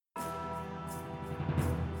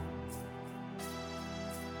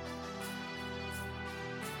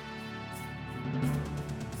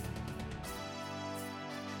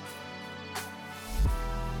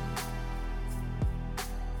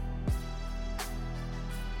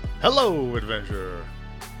Hello, adventurer!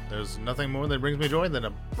 There's nothing more that brings me joy than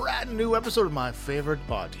a brand new episode of my favorite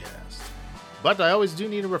podcast. But I always do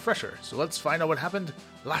need a refresher, so let's find out what happened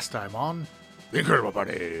last time on The Incredible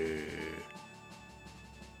Party.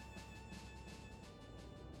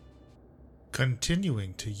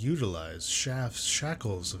 Continuing to utilize Shaft's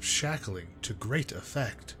shackles of shackling to great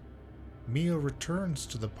effect, Mia returns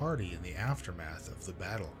to the party in the aftermath of the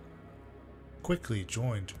battle. Quickly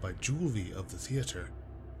joined by Julvi of the theater,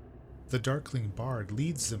 the Darkling Bard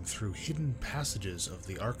leads them through hidden passages of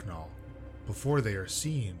the Arknall before they are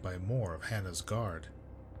seen by more of Hannah's guard.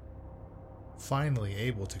 Finally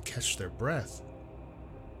able to catch their breath,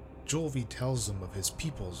 Julvi tells them of his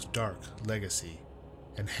people's dark legacy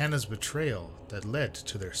and Hannah's betrayal that led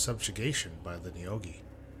to their subjugation by the Neogi.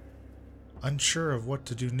 Unsure of what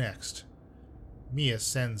to do next, Mia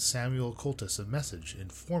sends Samuel Coltis a message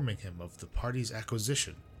informing him of the party's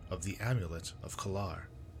acquisition of the Amulet of Kalar.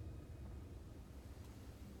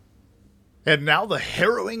 And now the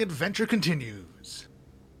harrowing adventure continues.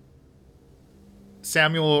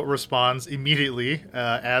 Samuel responds immediately,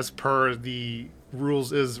 as per the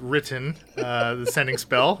rules is written. The sending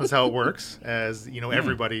spell is how it works, as you know,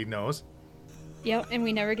 everybody knows. Yep, and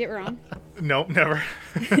we never get wrong. Nope, never.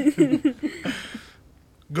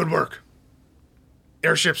 Good work.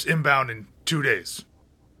 Airships inbound in 2 days.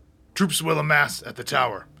 Troops will amass at the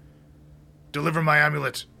tower. Deliver my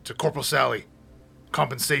amulet to Corporal Sally.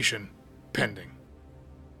 Compensation pending.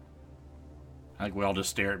 I think we all just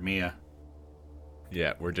stare at Mia.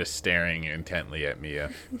 Yeah, we're just staring intently at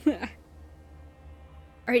Mia.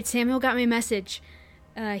 Alright, Samuel got my message.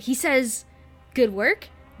 He says, good work.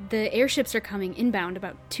 The airships are coming inbound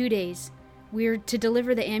about 2 days. We're to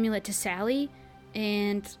deliver the amulet to Sally,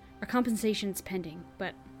 and our compensation's pending.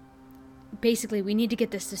 But basically, we need to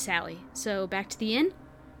get this to Sally. So, back to the inn?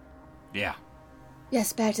 Yeah.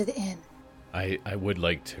 Yes, back to the inn. I would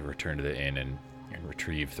like to return to the inn and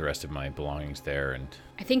retrieve the rest of my belongings there. And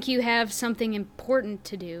I think you have something important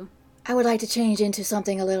to do. I would like to change into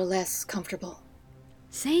something a little less comfortable.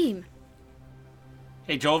 Same.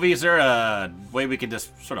 Hey, Jolvi, is there a way we can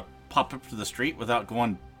just sort of pop up to the street without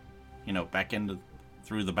going, back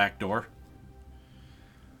through the back door?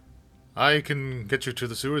 I can get you to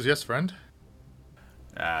the sewers, yes, friend.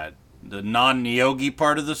 The non-Neogi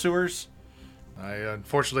part of the sewers? I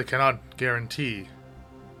unfortunately cannot guarantee.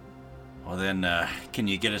 Well, then, can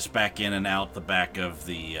you get us back in and out the back of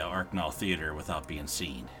the Arknall Theater without being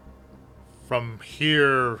seen? From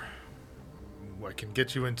here, I can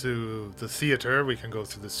get you into the theater. We can go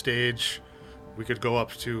through the stage. We could go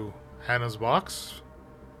up to Hannah's box.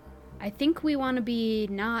 I think we want to be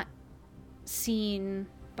not seen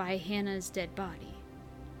by Hannah's dead body.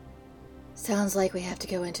 Sounds like we have to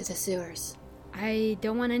go into the sewers. I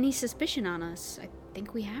don't want any suspicion on us. I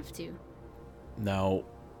think we have to. now,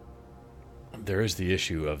 there is the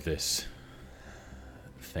issue of this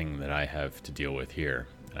thing that I have to deal with here.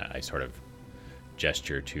 I sort of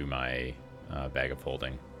gesture to my bag of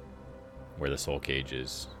holding, where the soul cage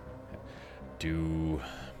is. Do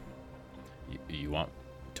you want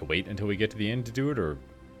to wait until we get to the inn to do it, or?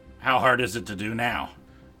 How hard is it to do now?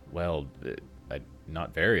 Well,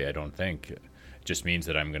 not very, I don't think. It just means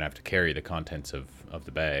that I'm going to have to carry the contents of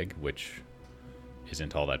the bag, which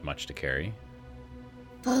isn't all that much to carry.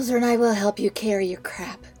 Falzer and I will help you carry your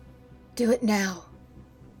crap. Do it now.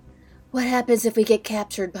 What happens if we get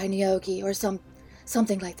captured by Neogi or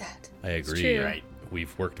something like that? I agree. true. Right.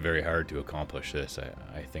 We've worked very hard to accomplish this.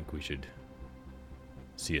 I think we should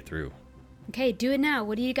see it through. Okay, do it now.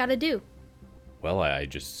 What do you gotta do? Well, I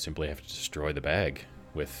just simply have to destroy the bag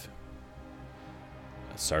with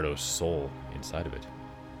Sardo's soul inside of it.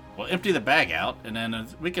 Well, empty the bag out, and then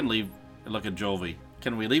we can leave. Look at Jolvi.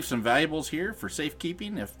 Can we leave some valuables here for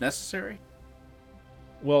safekeeping if necessary?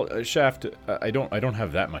 Well, Shaft, I don't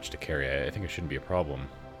have that much to carry. I think it shouldn't be a problem.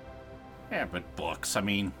 Yeah, but books,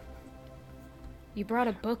 You brought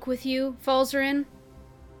a book with you, Falzarin?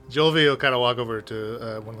 Jolvi will kind of walk over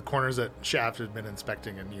to one of the corners that Shaft had been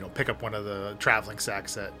inspecting and, pick up one of the traveling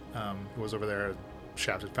sacks that was over there.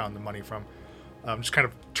 Shaft had found the money from. Just kind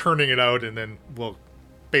of turning it out, and then we'll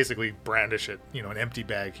basically brandish it, an empty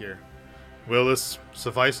bag here. Will this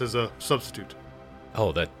suffice as a substitute?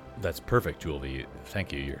 Oh, that's perfect, Julie.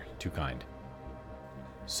 Thank you. You're too kind.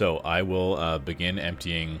 So I will begin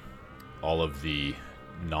emptying all of the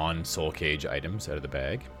non-soul cage items out of the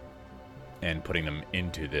bag and putting them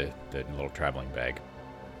into the little traveling bag.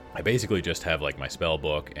 I basically just have my spell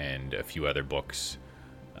book and a few other books,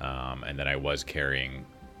 and then I was carrying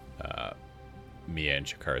Mia and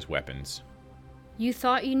Shakara's weapons. You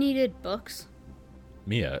thought you needed books?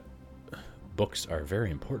 Mia, books are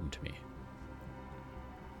very important to me.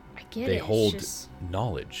 I get They it. hold It's just...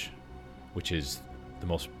 knowledge, which is the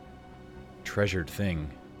most treasured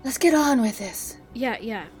thing. Let's get on with this. Yeah,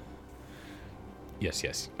 yeah.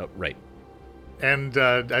 Yes. Oh, right. And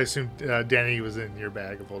I assume Danny was in your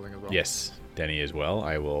bag of holding as well. Yes, Denny as well.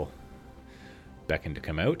 I will beckon to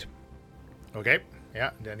come out. Okay.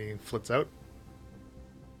 Yeah, Danny flits out.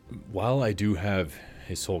 While I do have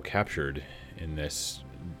his soul captured in this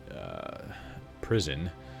prison,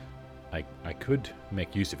 I could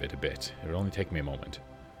make use of it a bit. It would only take me a moment.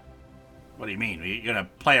 What do you mean? Are you gonna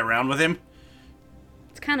play around with him?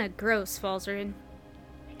 It's kind of gross, Falzarin.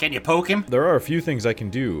 Can you poke him? There are a few things I can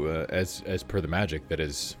do as per the magic that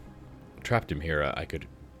has trapped him here. I could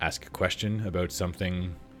ask a question about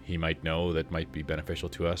something he might know that might be beneficial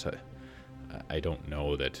to us. I don't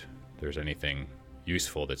know that there's anything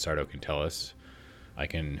useful that Sardo can tell us. I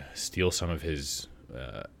can steal some of his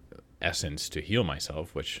essence to heal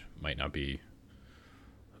myself, which might not be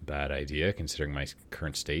a bad idea considering my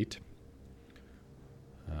current state.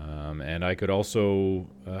 And I could also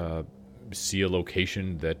see a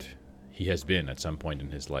location that he has been at some point in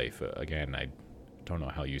his life. Again, I don't know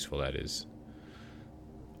how useful that is.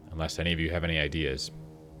 Unless any of you have any ideas.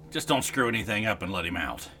 Just don't screw anything up and let him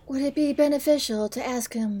out. Would it be beneficial to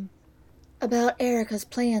ask him about Erica's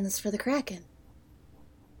plans for the Kraken?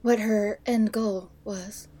 What her end goal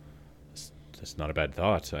was? That's not a bad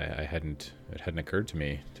thought. It hadn't occurred to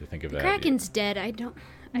me to think of that. Kraken's dead. I don't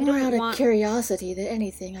More out want... of curiosity than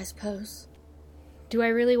anything, I suppose. Do I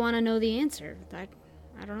really want to know the answer? I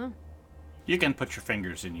don't know. You can put your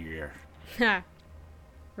fingers in your ear. Ha.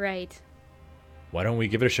 Right. Why don't we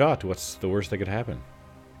give it a shot? What's the worst that could happen?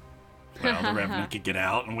 Well, the Revenant could get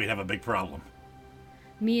out and we'd have a big problem.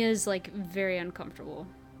 Mia's, like, very uncomfortable.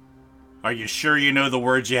 Are you sure you know the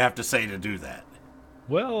words you have to say to do that?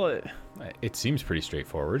 Well, it seems pretty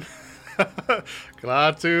straightforward.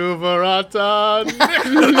 Klaatu Barata.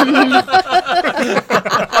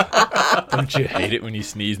 Don't you hate it when you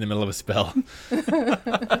sneeze in the middle of a spell?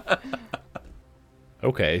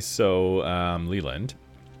 Okay, so Leland,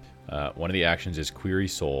 one of the actions is Query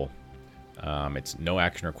Soul. It's no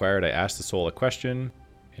action required. I ask the soul a question,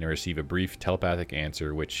 and I receive a brief telepathic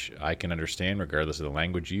answer, which I can understand regardless of the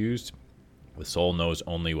language used. The soul knows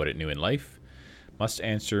only what it knew in life. Must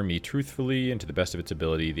answer me truthfully and to the best of its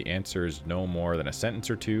ability. The answer is no more than a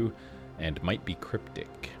sentence or two, and might be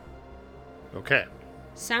cryptic. Okay.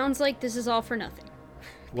 Sounds like this is all for nothing.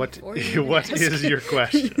 What Before you even what ask. is your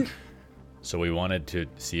question? So we wanted to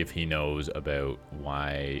see if he knows about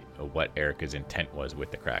what Erica's intent was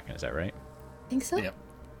with the Kraken. Is that right? Think so? Yep.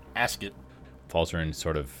 Ask it. Falzarin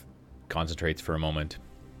sort of concentrates for a moment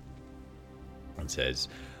and says,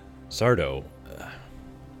 Sardo,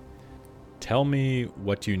 tell me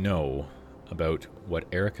what you know about what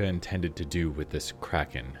Erica intended to do with this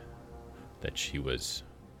Kraken that she was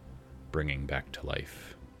bringing back to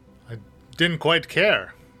life. I didn't quite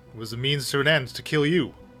care. It was a means to an end to kill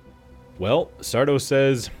you. Well, Sardo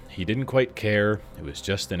says he didn't quite care. It was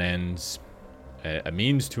just a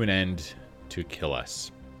means to an end to kill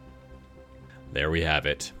us. There we have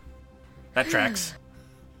it. That tracks.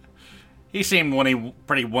 He seemed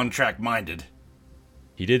pretty one-track minded.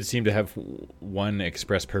 He did seem to have one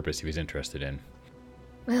express purpose he was interested in.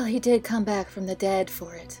 Well, he did come back from the dead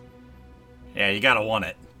for it. Yeah, you gotta want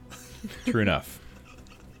it. True enough.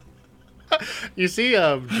 You see,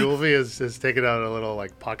 Julvi has taken out a little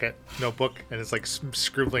like pocket notebook and it's like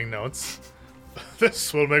scribbling notes.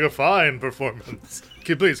 This will make a fine performance.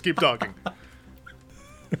 Please keep talking.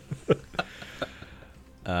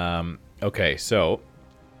 Okay, so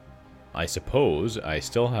I suppose I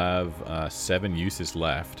still have 7 uses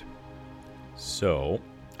left. So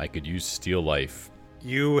I could use Steal Life.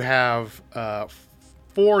 You have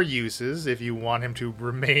 4 uses if you want him to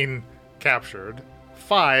remain captured.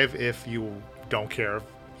 5 if you don't care if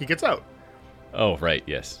he gets out. Oh, right,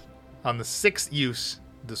 yes. On the 6th use,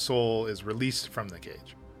 the soul is released from the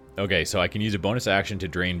cage. Okay, so I can use a bonus action to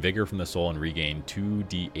drain vigor from the soul and regain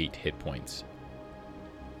 2d8 hit points.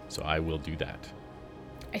 So I will do that.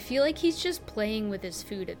 I feel like he's just playing with his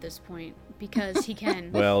food at this point because he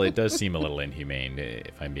can. Well, it does seem a little inhumane,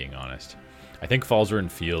 if I'm being honest. I think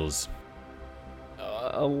Falzarin feels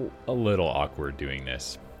a little awkward doing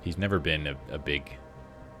this. He's never been a big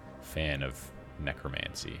fan of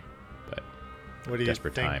necromancy, but What do you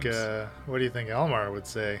desperate think? times. What do you think Elmar would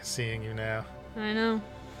say, seeing you now? I know.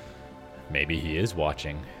 Maybe he is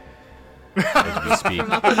watching as we speak.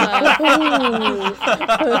 Up above.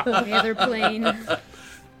 The other plane.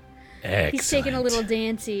 Excellent. He's taking a little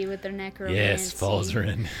dancey with their necromancy. Yes,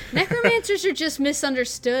 Falzarin. Necromancers are just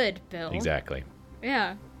misunderstood, Bill. Exactly.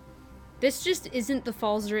 Yeah. This just isn't the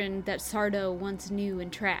Falzarin that Sardo once knew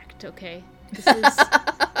and tracked, okay? This is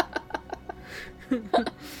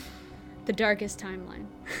the darkest timeline.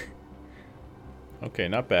 Okay,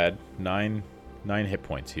 not bad. Nine hit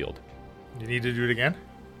points healed. You need to do it again?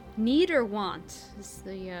 Need or want is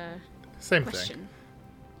the Same question. thing.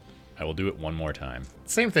 I will do it one more time.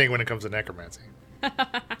 Same thing when it comes to necromancy.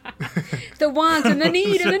 The want and the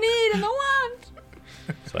need and the need and the want.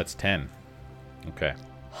 So that's 10. Okay.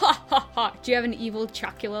 Ha ha ha. Do you have an evil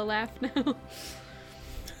Chocula laugh now?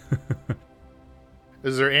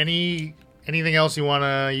 Is there anything else you want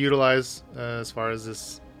to utilize as far as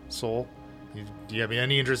this soul? Do you have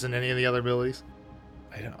any interest in any of the other abilities?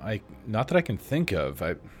 Not that I can think of.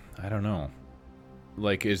 I don't know.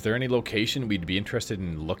 Like, is there any location we'd be interested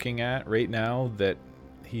in looking at right now that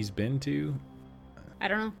he's been to? I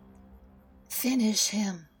don't know. Finish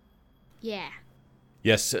him. Yeah.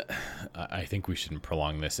 Yes, I think we shouldn't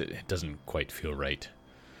prolong this. It doesn't quite feel right.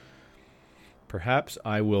 Perhaps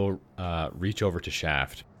I will reach over to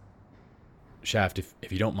Shaft. Shaft,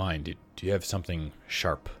 if you don't mind, do you have something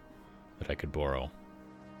sharp that I could borrow?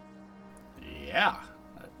 Yeah.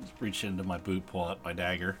 I just reach into my boot, pull out my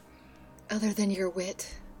dagger. Other than your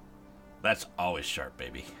wit. That's always sharp,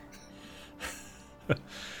 baby.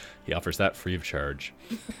 He offers that free of charge.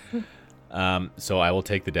 So I will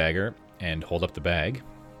take the dagger and hold up the bag.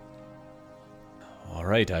 All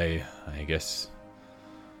right, I guess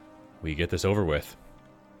we get this over with.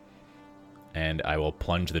 And I will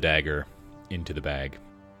plunge the dagger into the bag.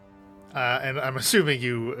 And I'm assuming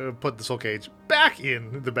you put the soul cage back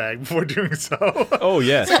in the bag before doing so. Oh,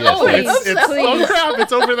 yes. Always. Oh crap,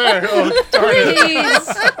 it's over there. Oh, darn it. Please.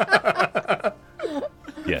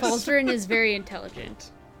 Yes. Falzarin is very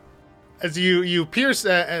intelligent. As you pierce,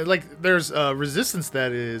 like there's resistance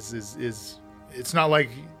that is it's not like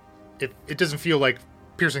it doesn't feel like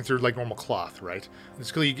piercing through like normal cloth, right?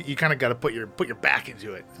 It's cool. You kind of got to put your back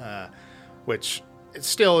into it, which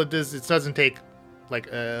it doesn't take like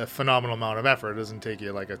a phenomenal amount of effort. It doesn't take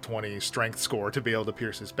you like a 20 strength score to be able to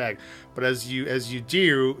pierce this bag. But as you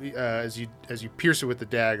pierce it with the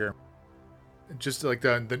dagger, just like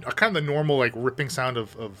the kind of the normal like ripping sound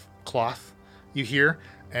of cloth you hear,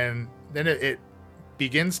 and then it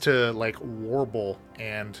begins to like warble,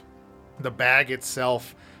 and the bag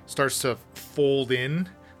itself starts to fold in,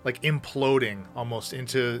 like imploding almost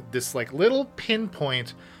into this like little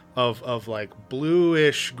pinpoint of like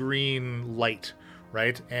bluish green light,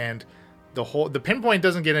 right? And the pinpoint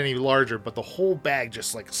doesn't get any larger, but the whole bag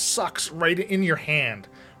just like sucks right in your hand,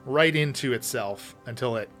 right into itself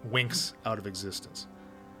until it winks out of existence.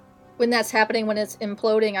 When that's happening, when it's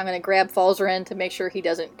imploding, I'm going to grab Falzarin to make sure he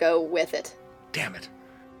doesn't go with it. Damn it.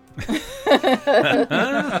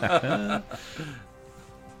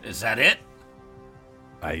 Is that it?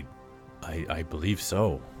 I believe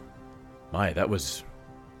so. My, that was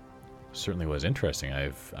certainly was interesting.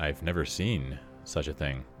 I've never seen such a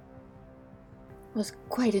thing. It was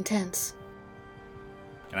quite intense.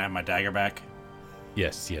 Can I have my dagger back?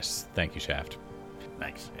 Yes. Thank you, Shaft.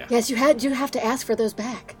 Thanks. Yeah. Yes, you have to ask for those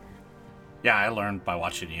back. Yeah, I learned by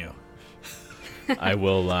watching you. I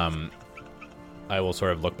will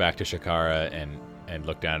sort of look back to Shakara and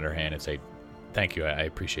look down at her hand and say, "Thank you. I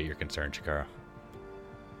appreciate your concern, Shakara."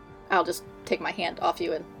 I'll just take my hand off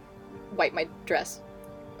you and wipe my dress.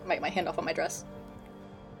 Wipe my hand off on my dress.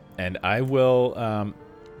 And I will,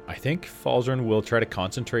 I think Falzarin will try to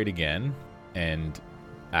concentrate again and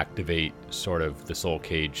activate sort of the soul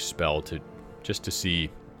cage spell to see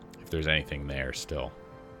if there's anything there still.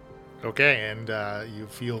 Okay, and you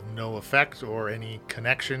feel no effect or any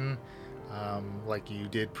connection like you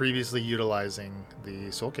did previously utilizing the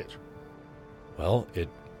soul cage. Well, it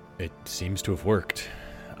seems to have worked.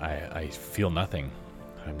 I feel nothing.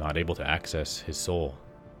 I'm not able to access his soul.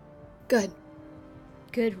 Good.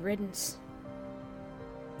 Good riddance.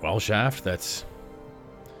 Well, Shaft, that's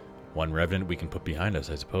one revenant we can put behind us,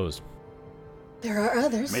 I suppose. There are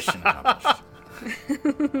others. Mission accomplished.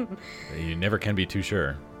 You never can be too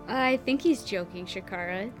sure. I think he's joking,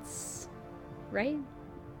 Shakara. It's right?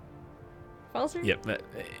 Falzarin? Yep,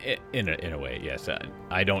 in a way, yes.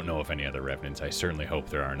 I don't know of any other revenants. I certainly hope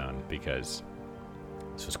there are none, because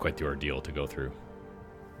this was quite the ordeal to go through.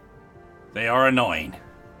 They are annoying.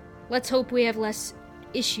 Let's hope we have less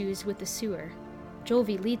issues with the sewer.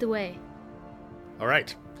 Jolvi, lead the way. All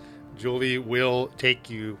right. Jolvi will take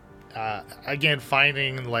you, again,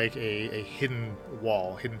 finding like a hidden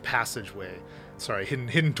wall, hidden passageway. Sorry,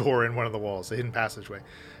 hidden door in one of the walls, a hidden passageway.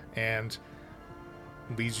 And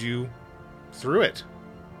leads you through it.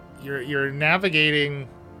 You're navigating.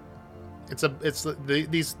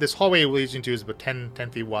 This hallway leads you into is about 10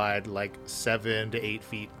 feet wide, like 7 to 8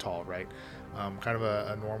 feet tall, right? Kind of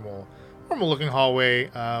a normal looking hallway.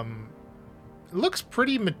 It looks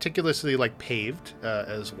pretty meticulously like paved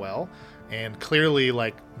as well, and clearly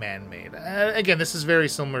like man-made. Again, this is very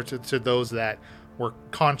similar to those that were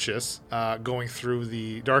conscious going through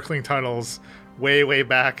the Darkling tunnels way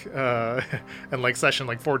back in like session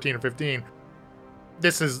like 14 or 15.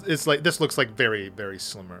 This looks like very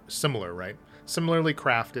similar, right? Similarly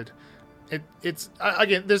crafted. It's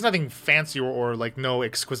again, there's nothing fancy or like no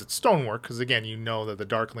exquisite stonework, because again, you know that the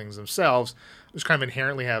Darklings themselves, which kind of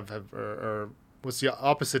inherently or what's the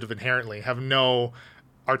opposite of inherently, have no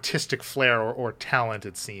artistic flair or talent,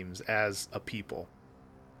 it seems, as a people.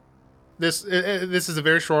 This is a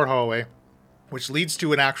very short hallway, which leads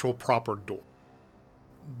to an actual proper door.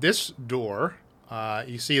 This door,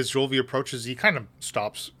 you see as Jolvi approaches, he kind of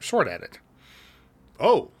stops short at it.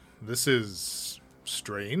 Oh, this is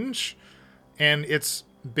strange. And it's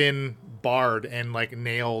been barred and like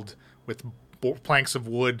nailed with planks of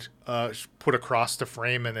wood put across the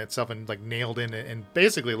frame in itself and like nailed in it, and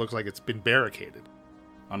basically it looks like it's been barricaded.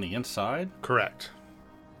 On the inside? Correct.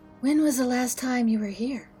 When was the last time you were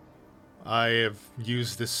here? I have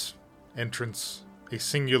used this entrance a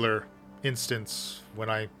singular instance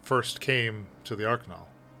when I first came to the Arknal,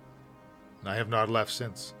 and I have not left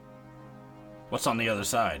since. What's on the other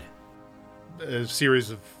side? A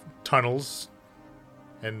series of tunnels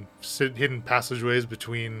and hidden passageways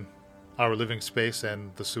between our living space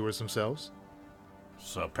and the sewers themselves.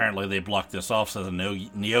 So apparently they blocked this off so the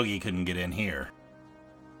Neogi couldn't get in here.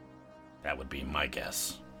 That would be my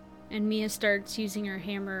guess. And Mia starts using her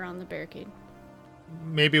hammer on the barricade.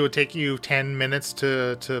 Maybe it would take you 10 minutes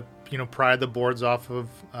to pry the boards off of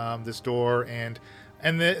this door, and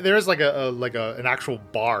there is like an actual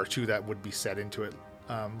bar too that would be set into it,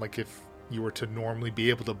 like if you were to normally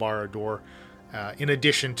be able to bar a door, in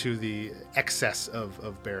addition to the excess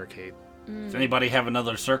of barricade. Does anybody have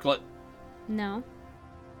another circlet? No.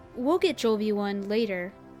 We'll get Jolvi one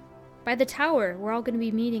later. By the tower. We're all going to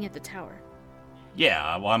be meeting at the tower.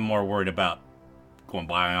 Yeah, well, I'm more worried about going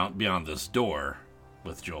beyond this door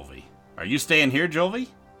with Jolvi. Are you staying here, Jolvi?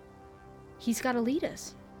 He's got to lead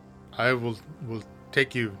us. I will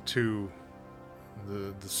take you to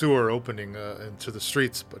the sewer opening into the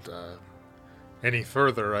streets, but any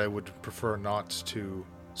further I would prefer not to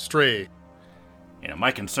stray.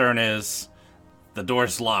 My concern is the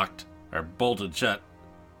door's locked or bolted shut,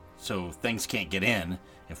 so things can't get in.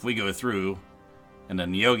 If we go through and the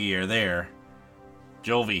Neogi are there,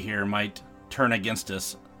 Jolvi here might turn against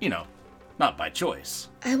us, not by choice.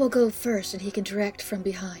 I will go first and he can direct from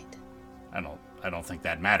behind. I don't think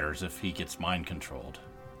that matters if he gets mind controlled.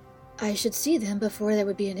 I should see them before there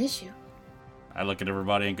would be an issue. I look at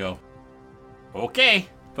everybody and go, okay,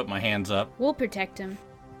 put my hands up. We'll protect him.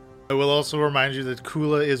 I will also remind you that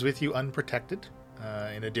Kula is with you unprotected,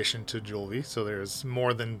 in addition to Jolvi, so there's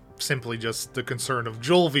more than simply just the concern of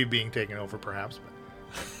Jolvi being taken over, perhaps.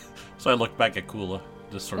 So I look back at Kula,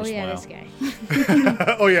 just sort of smile. This guy.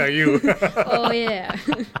 Oh yeah, you. Oh yeah.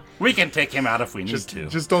 We can take him out if we need to.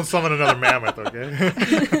 Just don't summon another mammoth, okay?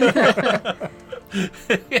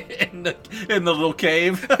 in the little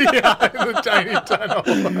cave. Yeah, in the tiny tunnel.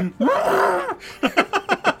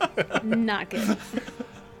 Not good.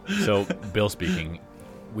 So, Bill speaking,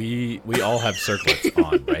 we all have circlets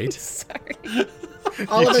on, right? Sorry.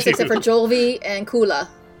 All of us except for Jolvi and Kula.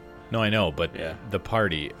 No, I know, but Yeah. the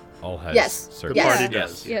party all has Yes. circlets. The Yes. party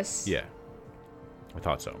does. Yes. Yeah. I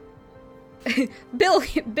thought so. Bill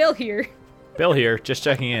here. Bill here, just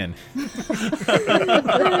checking in. All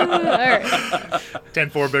right.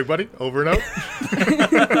 10-4, big buddy. Over and out.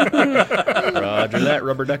 Roger that,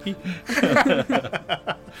 rubber ducky.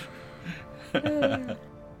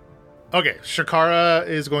 Okay, Shakara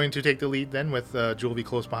is going to take the lead then, with Jolvi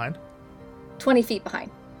close behind. 20 feet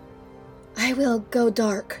behind. I will go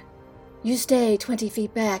dark. You stay 20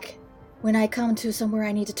 feet back. When I come to somewhere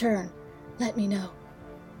I need to turn, let me know.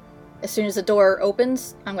 As soon as the door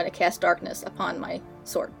opens, I'm going to cast darkness upon my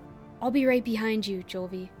sword. I'll be right behind you,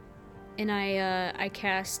 Jolvi. And I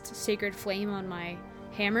cast Sacred Flame on my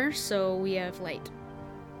hammer, so we have light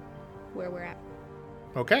where we're at.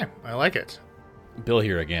 Okay, I like it. Bill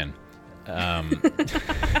here again. I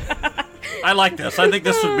like this. I think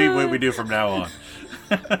this would be what we do from now on.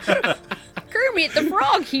 Kermit the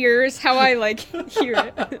Frog here is how I hear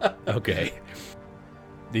it. Okay.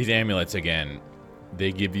 These amulets, again,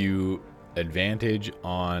 they give you advantage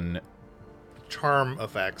on... Charm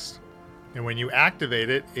effects. And when you activate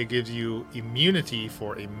it, it gives you immunity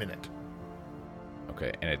for a minute.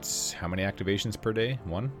 Okay, and it's how many activations per day?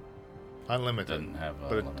 One? Unlimited. Doesn't have a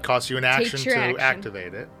but it limit. costs you an action Takes your to action.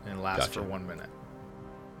 activate it and lasts Gotcha. for 1 minute.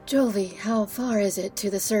 Jolvi, how far is it to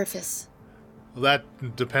the surface? Well,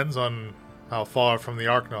 that depends on how far from the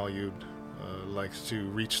Arknall you'd like to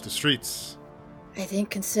reach the streets. I think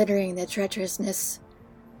considering the treacherousness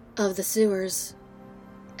of the sewers,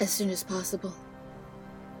 as soon as possible.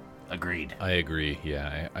 Agreed. I agree,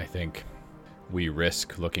 yeah. I think we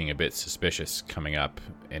risk looking a bit suspicious coming up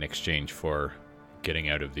in exchange for getting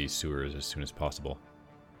out of these sewers as soon as possible.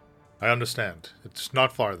 I understand. It's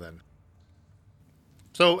not far then.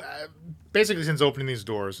 So, basically, since opening these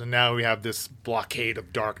doors, and now we have this blockade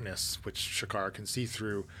of darkness, which Shakara can see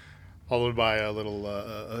through, followed by a little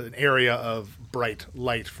an area of bright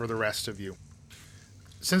light for the rest of you.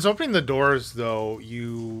 Since opening the doors, though,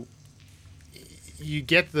 you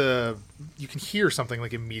get you can hear something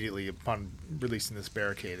like immediately upon releasing this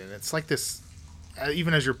barricade, and it's like this.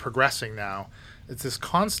 Even as you're progressing now, it's this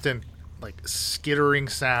constant like skittering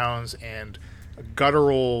sounds and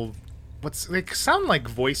guttural. They sound like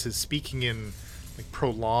voices speaking in like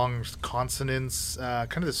prolonged consonants,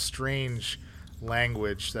 kind of this strange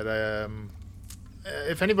language that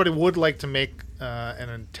if anybody would like to make an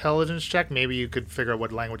intelligence check, maybe you could figure out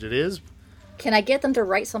what language it is. Can I get them to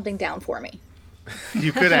write something down for me?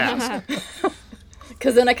 You could ask.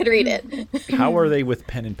 Because then I could read it. How are they with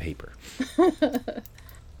pen and paper?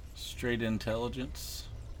 Straight intelligence.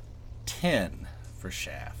 10 for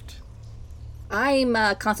Shaft. I'm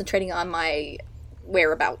concentrating on my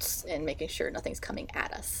whereabouts and making sure nothing's coming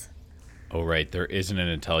at us. Oh, right. There isn't an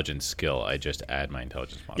intelligence skill. I just add my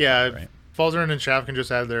intelligence modifier, Yeah, right? Falzarin and Shaft can just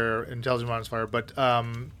add their intelligence modifier, but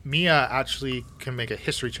Mia actually can make a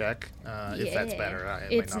history check if that's better.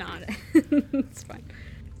 It It's might not. be. It's fine.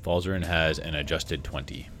 Falzarin has an adjusted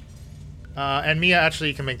 20. And Mia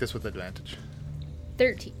actually can make this with advantage.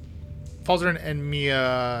 13. Falzarin and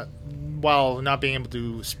Mia, while not being able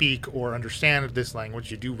to speak or understand this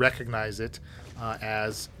language, you do recognize it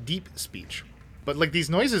as deep speech. But like these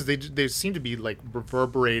noises, they seem to be like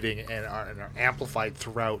reverberating and are amplified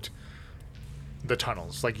throughout the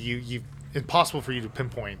tunnels. Like impossible for you to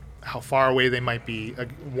pinpoint how far away they might be.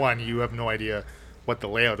 One, you have no idea what the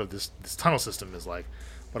layout of this tunnel system is like,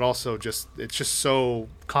 but also it's just so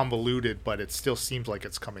convoluted, but it still seems like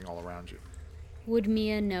it's coming all around you. Would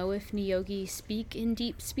Mia know if Niyogi speak in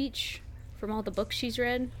deep speech from all the books she's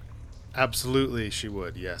read? Absolutely, she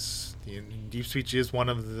would, yes. Deep speech is one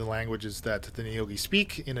of the languages that the Niyogi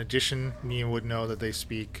speak. In addition, Mia would know that they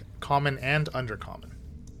speak common and undercommon.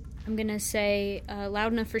 I'm gonna say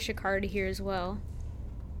loud enough for Shakara to hear as well.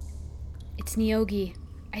 It's Niyogi.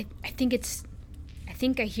 I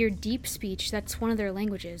think I hear deep speech. That's one of their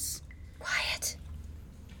languages. Quiet.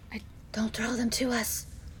 Don't throw them to us.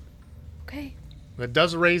 Okay. That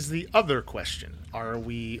does raise the other question. Are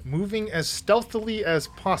we moving as stealthily as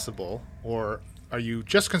possible, or are you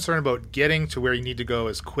just concerned about getting to where you need to go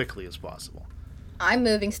as quickly as possible? I'm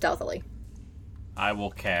moving stealthily. I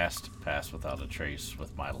will cast Pass Without a Trace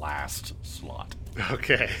with my last slot.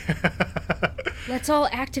 Okay. Let's all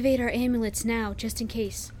activate our amulets now, just in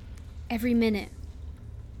case. Every minute.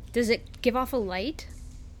 Does it give off a light?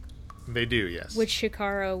 They do, yes. Which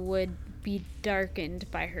Shakara would be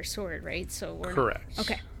darkened by her sword, right? So we're Correct.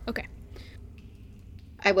 Okay.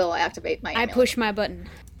 I will activate my I amulet. push my button.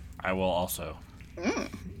 I will also.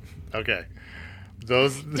 Okay.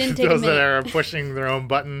 Those Didn't take a those that minute. are pushing their own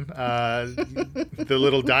button, the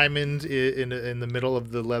little diamond in the middle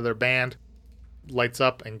of the leather band lights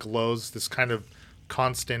up and glows. This kind of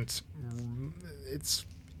constant.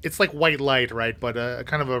 It's like white light, right? But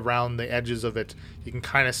kind of around the edges of it, you can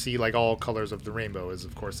kind of see like all colors of the rainbow. Is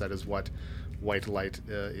of course that is what white light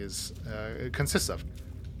consists of.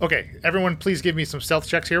 Okay, everyone, please give me some stealth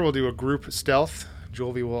checks here. We'll do a group stealth.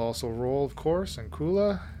 Jolvi will also roll, of course, and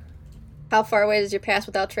Kula. How far away does your Pass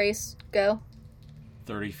Without Trace go?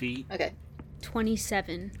 30 feet. Okay.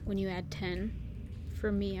 27 when you add 10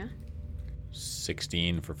 for Mia.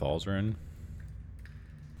 16 for Falzarin.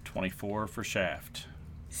 24 for Shaft.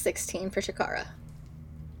 16 for Shakara.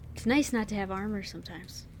 It's nice not to have armor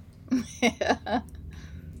sometimes.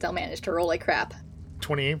 They'll manage to roll like crap.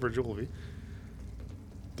 28 for Jolvi.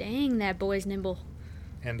 Dang, that boy's nimble.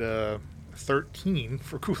 And 13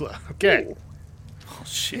 for Kula. Okay. Ooh. Oh,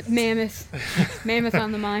 shit. Mammoth. Mammoth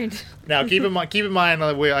on the mind. Now, keep in mind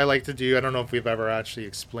the way I like to do. I don't know if we've ever actually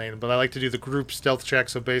explained, but I like to do the group stealth check.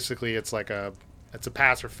 So basically, it's a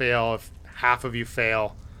pass or fail. If half of you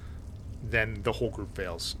fail, then the whole group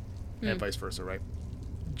fails, and vice versa, right?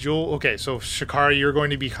 Jewel. Okay, so Shakara, you're going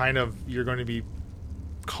to be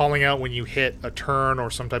calling out when you hit a turn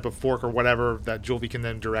or some type of fork or whatever that Julvi can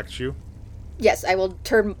then direct you. Yes, I will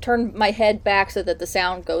turn my head back so that the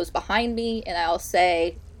sound goes behind me, and I'll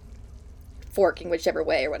say forking whichever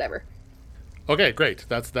way or whatever. Okay, great.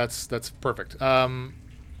 That's perfect.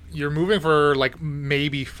 You're moving for like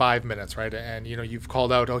maybe 5 minutes, right? And you've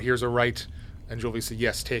called out, oh, here's a right, and Julvi said,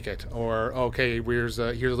 yes, take it. Or okay, here's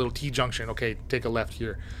a little T junction. Okay, take a left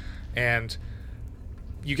here. And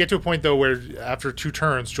you get to a point though where after 2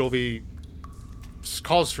 turns, Julvi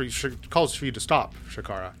calls for you to stop,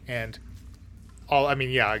 Shakara. And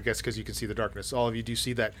I guess because you can see the darkness, all of you do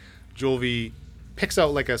see that Julvi picks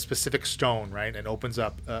out like a specific stone, right, and opens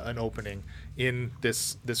up an opening in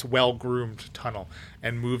this well-groomed tunnel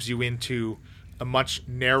and moves you into a much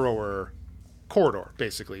narrower corridor.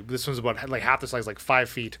 Basically, this one's about like half the size, like 5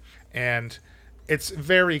 feet, and it's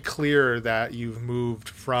very clear that you've moved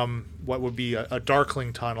from what would be a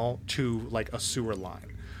darkling tunnel to like a sewer line.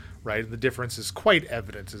 Right, the difference is quite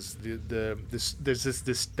evident. Is there's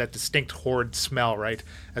that distinct horrid smell, right?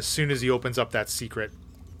 As soon as he opens up that secret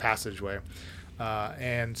passageway,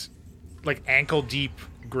 and like ankle deep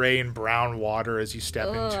gray and brown water as you step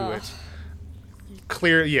into it.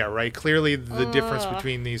 Clearly the difference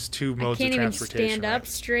between these two modes of transportation. I can't even stand up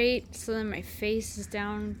straight, so then my face is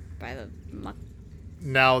down by the muck.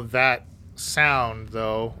 Now that sound,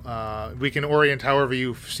 though, we can orient however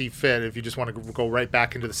you see fit. If you just want to go right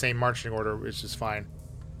back into the same marching order, which is fine.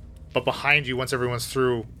 But behind you, once everyone's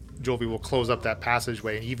through, Julvi will close up that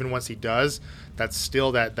passageway, and even once he does, that's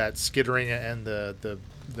still that skittering and the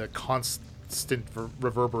constant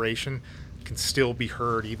reverberation can still be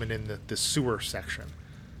heard even in the sewer section.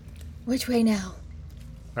 Which way now?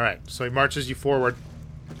 All right, so he marches you forward,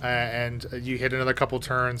 and you hit another couple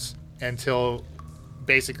turns until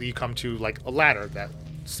basically you come to like a ladder that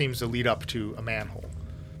seems to lead up to a manhole.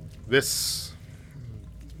 The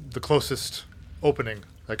closest opening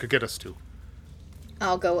that could get us to.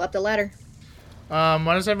 I'll go up the ladder.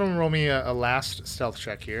 Why does everyone roll me a last stealth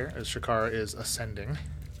check here as Shakara is ascending?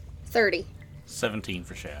 30. 17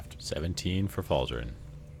 for Shaft. 17 for Falzarin.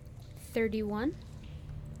 31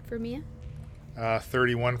 for Mia.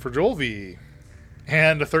 31 for Jolvi.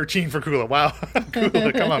 And a 13 for Kula. Wow.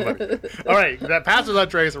 Kula, come on, buddy. All right, that pass without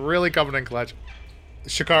trace really coming in clutch.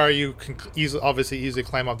 Shakara, you can easily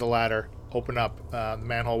climb up the ladder, open up the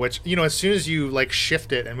manhole, which, as soon as you, like,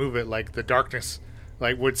 shift it and move it, like, the darkness,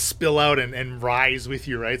 like, would spill out and rise with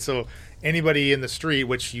you, right? So anybody in the street,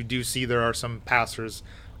 which you do see there are some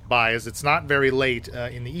passers-by, as it's not very late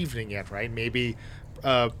in the evening yet, right? Maybe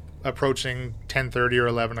approaching 10:30 or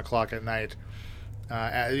 11 o'clock at night.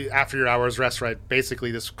 After your hour's rest, right?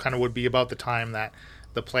 Basically, this kind of would be about the time that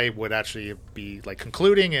the play would actually be like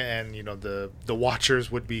concluding, and the watchers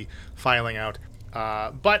would be filing out.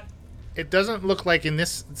 But it doesn't look like in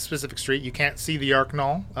this specific street you can't see the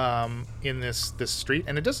Arknall in this street,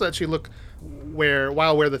 and it does actually look where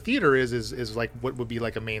the theater is like what would be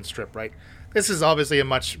like a main strip, right? This is obviously a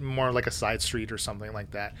much more like a side street or something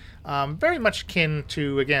like that. Very much akin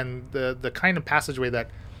to, again, the kind of passageway that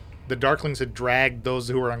the Darklings had dragged those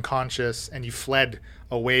who were unconscious, and you fled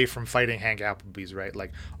away from fighting Hank Applebee's, right?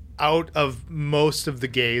 Like, out of most of the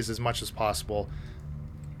gaze as much as possible,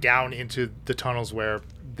 down into the tunnels where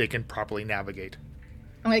they can properly navigate.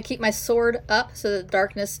 I'm going to keep my sword up so the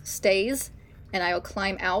darkness stays, and I will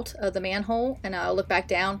climb out of the manhole, and I'll look back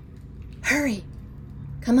down. Hurry!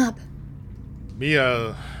 Come up.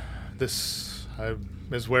 Mia, this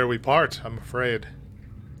is where we part, I'm afraid.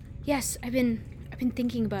 Yes, I've been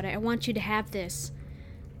thinking about it. I want you to have this.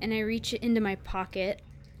 And I reach into my pocket.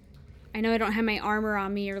 I know I don't have my armor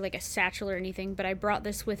on me or like a satchel or anything, but I brought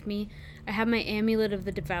this with me. I have my amulet of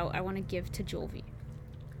the devout I want to give to Julvi.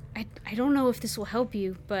 I don't know if this will help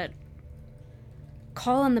you, but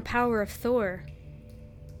call on the power of Thor.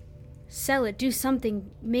 Sell it, do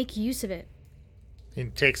something, make use of it. He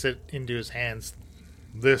takes it into his hands.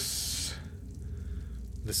 This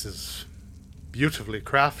is beautifully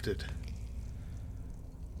crafted.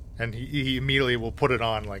 And he immediately will put it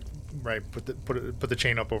on, like, right, put the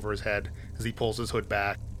chain up over his head as he pulls his hood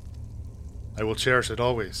back. I will cherish it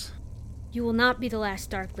always. You will not be the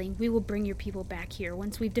last Darkling. We will bring your people back here.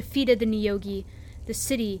 Once we've defeated the Niyogi, the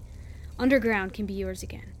city underground can be yours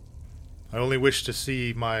again. I only wish to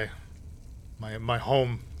see my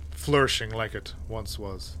home flourishing like it once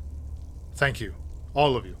was. Thank you,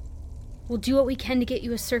 all of you. We'll do what we can to get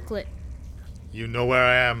you a circlet. You know where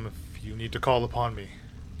I am if you need to call upon me.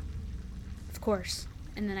 Of course.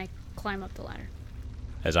 And then I climb up the ladder.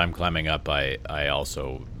 As I'm climbing up, I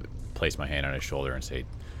also place my hand on his shoulder and say,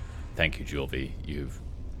 "Thank you, Julvi. You've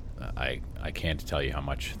I can't tell you how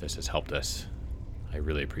much this has helped us. I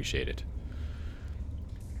really appreciate it.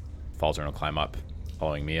 Falzern will climb up,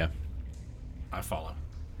 following Mia. I follow.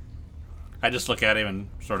 I just look at him and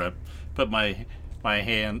sort of put my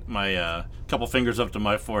couple fingers up to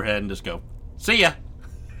my forehead and just go, "See ya!"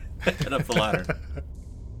 Head up the ladder.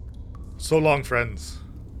 So long, friends.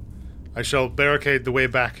 I shall barricade the way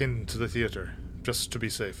back into the theater, just to be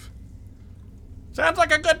safe. Sounds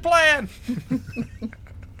like a good plan.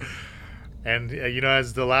 And,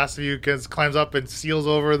 as the last of you climbs up and seals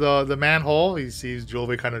over the manhole, he sees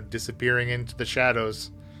Julve kind of disappearing into the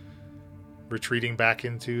shadows, retreating back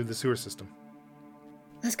into the sewer system.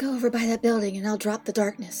 Let's go over by that building and I'll drop the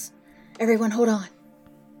darkness. Everyone hold on.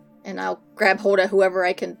 And I'll grab hold of whoever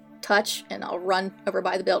I can touch, and I'll run over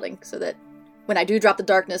by the building so that when I do drop the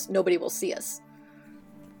darkness, nobody will see us.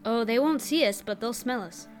 Oh, they won't see us, but they'll smell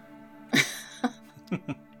us.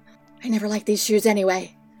 I never liked these shoes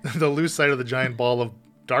anyway. They'll lose sight of the giant ball of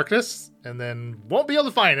darkness, and then won't be able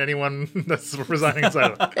to find anyone that's residing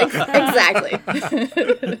inside of it.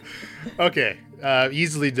 Exactly. Okay,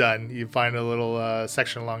 easily done. You find a little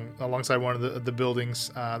section alongside one of the buildings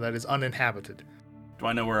that is uninhabited. Do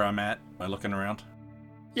I know where I'm at by looking around?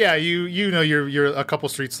 Yeah, you know you're a couple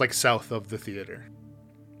streets south of the theater.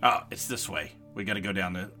 Oh, it's this way. We got to go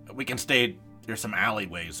down we can stay. There's some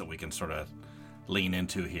alleyways that we can sort of lean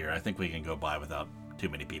into here. I think we can go by without too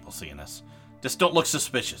many people seeing us. Just don't look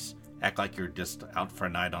suspicious. Act like you're just out for a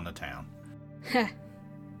night on the town.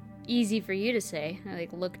 Easy for you to say. I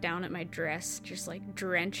look down at my dress, just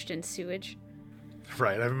drenched in sewage.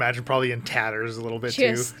 Right, I imagine probably in tatters a little bit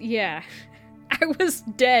Just, too. yeah. I was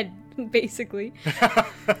dead, basically.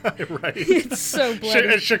 Right. It's so bloody.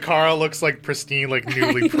 And Shakara looks pristine,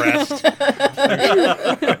 newly pressed.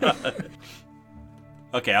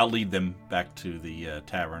 Okay, I'll lead them back to the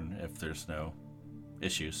tavern if there's no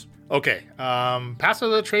issues. Okay, Pass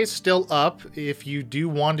of the Trace still up. If you do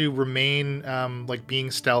want to remain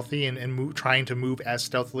being stealthy and trying to move as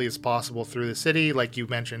stealthily as possible through the city, like you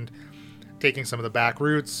mentioned, taking some of the back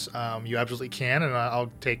routes, you absolutely can, and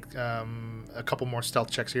I'll take a couple more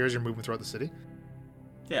stealth checks here as you're moving throughout the city.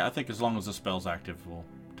 Yeah, I think as long as the spell's active, we'll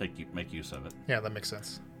make use of it. Yeah, that makes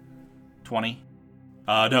sense. 20?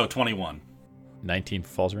 No, 21. 19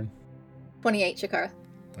 Falzern. 28, Shakara.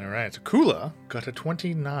 All right, so Kula got a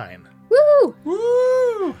 29. Woo!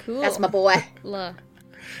 Cool. That's my boy. La.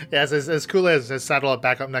 Yes, as Kula has saddled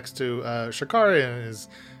back up next to Shakara and is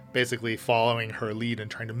basically following her lead and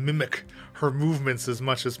trying to mimic her movements as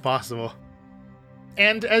much as possible.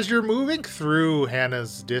 And as you're moving through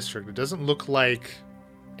Hannah's district, it doesn't look like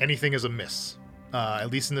anything is amiss, at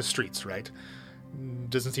least in the streets, right?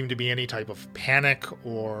 Doesn't seem to be any type of panic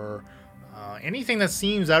or anything that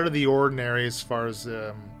seems out of the ordinary as far as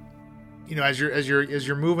as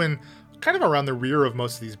you're moving kind of around the rear of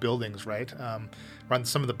most of these buildings, right? Around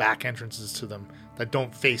some of the back entrances to them that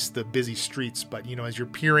don't face the busy streets, but as you're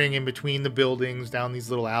peering in between the buildings down these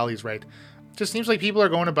little alleys, right? It just seems like people are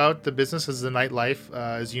going about the business as the nightlife,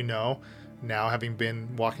 as now having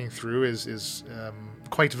been walking through is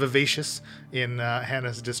quite vivacious in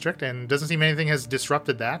Hannah's district, and doesn't seem anything has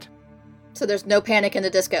disrupted that. So there's no panic in the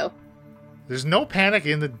disco. There's no panic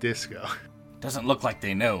in the disco. Doesn't look like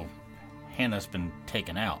they know Hannah's been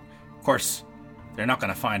taken out. Of course, they're not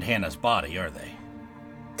going to find Hannah's body, are they?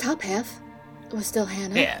 Top half was still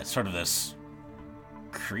Hannah. Yeah, it's sort of this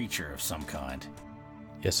creature of some kind.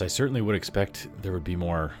 Yes, I certainly would expect there would be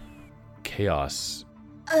more chaos.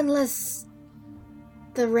 Unless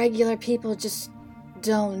the regular people just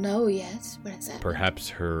don't know yet what it's happening. Perhaps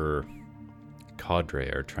her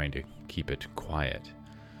cadre are trying to keep it quiet.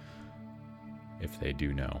 If they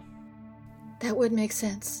do know. That would make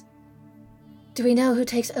sense. Do we know who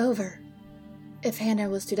takes over if Hannah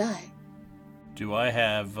was to die? Do I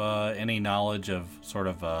have any knowledge of sort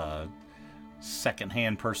of a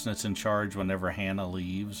second-hand person that's in charge whenever Hannah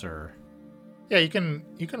leaves, or? Yeah, you can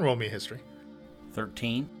roll me a history.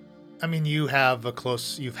 13? I mean, you've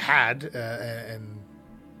had, and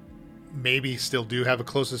maybe still do have a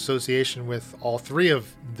close association with all three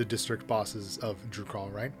of the district bosses of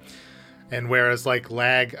Drukhall, right? And whereas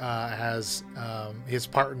Lag has his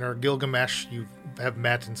partner Gilgamesh, you have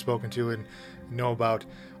met and spoken to and know about.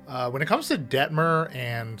 When it comes to Detmer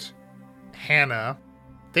and Hannah,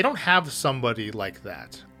 they don't have somebody like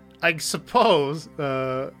that. I suppose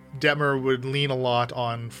Detmer would lean a lot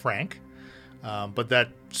on Frank, but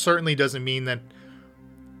that certainly doesn't mean that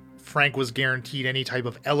Frank was guaranteed any type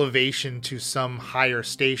of elevation to some higher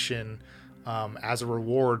station as a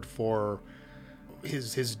reward for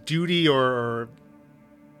his duty, or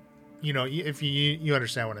if you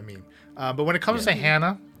understand what I mean. But when it comes to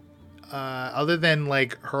Hannah, other than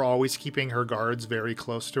like her always keeping her guards very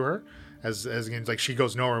close to her, as again, like she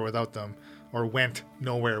goes nowhere without them, or went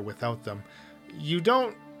nowhere without them.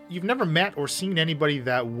 You've never met or seen anybody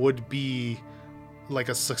that would be like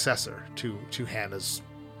a successor to Hannah's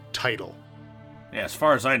title. Yeah, as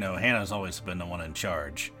far as I know, Hannah's always been the one in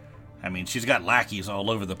charge. I mean, she's got lackeys all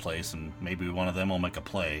over the place, and maybe one of them will make a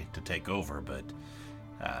play to take over, but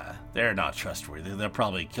they're not trustworthy. They'll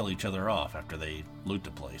probably kill each other off after they loot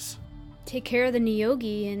the place. Take care of the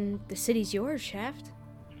Nyogi and the city's yours, Shaft.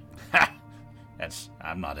 Ha!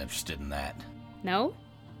 I'm not interested in that. No?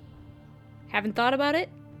 Haven't thought about it?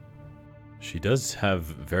 She does have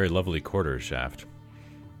very lovely quarters, Shaft.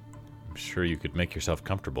 I'm sure you could make yourself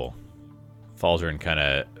comfortable. Falzarin kind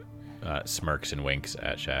of smirks and winks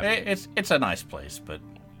at Shaft. It's a nice place, but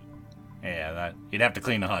yeah, you'd have to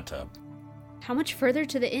clean the hot tub. How much further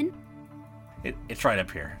to the inn? It's right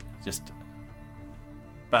up here, just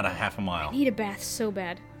about a half a mile. I need a bath so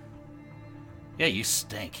bad. Yeah, you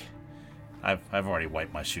stink. I've already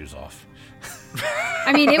wiped my shoes off.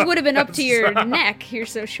 I mean, it would have been up to your neck. You're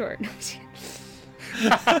so short.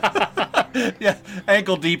 Yeah,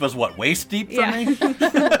 ankle deep is what, waist deep for me?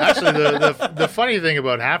 Actually, the funny thing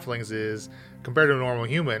about halflings is, compared to a normal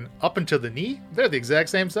human, up until the knee, they're the exact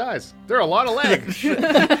same size. They're a lot of legs.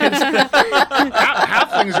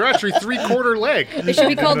 Halflings are actually 3/4 leg. They should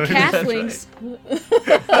be called calflings.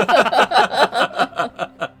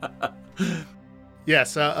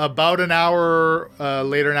 Yes, about an hour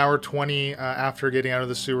later, an hour 20 after getting out of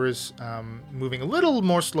the sewers, moving a little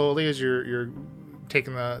more slowly as you're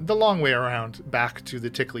taking the long way around back to the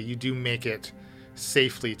Tickley, you do make it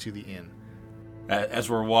safely to the inn. As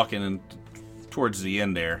we're walking towards the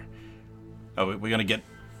inn there, we're going to get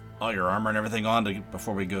all your armor and everything on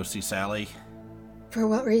before we go see Sally? For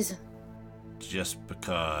what reason? Just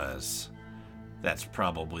because that's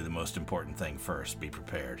probably the most important thing first. Be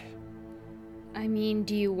prepared. I mean,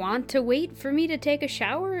 do you want to wait for me to take a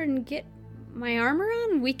shower and get my armor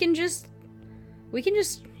on? We can just...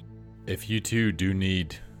 If you two do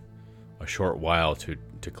need a short while to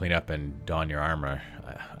clean up and don your armor,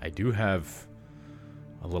 I do have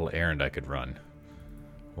a little errand I could run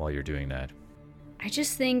while you're doing that. I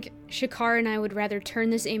just think Shakar and I would rather turn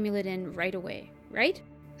this amulet in right away, right?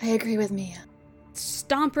 I agree with Mia.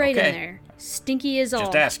 Stomp right Okay. in there. Stinky as all.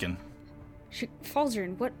 Just asking.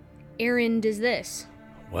 Falzarin, what errand is this?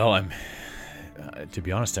 Well, I'm... to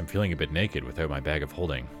be honest, I'm feeling a bit naked without my bag of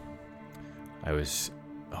holding. I was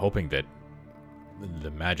hoping that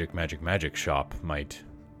the magic shop might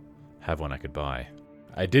have one I could buy.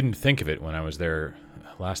 I didn't think of it when I was there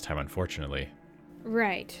last time, unfortunately.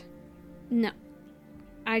 Right. No.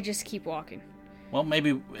 I just keep walking. Well,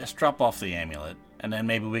 maybe let's drop off the amulet, and then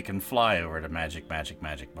maybe we can fly over to Magic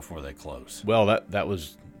before they close. Well, that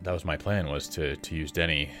was my plan, was to use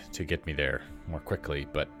Denny to get me there more quickly,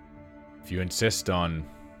 but if you insist on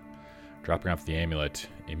dropping off the amulet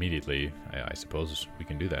immediately, I suppose we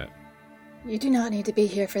can do that. You do not need to be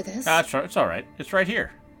here for this. It's all right. It's right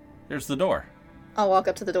here. There's the door. I'll walk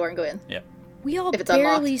up to the door and go in. Yep. We all If it's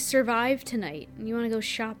barely unlocked. survived tonight. You want to go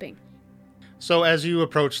shopping? So as you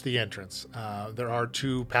approach the entrance, there are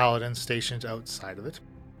 2 paladins stationed outside of it.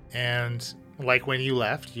 And like when you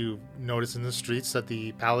left, you notice in the streets that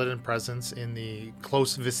the paladin presence in the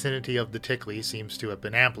close vicinity of the Tickley seems to have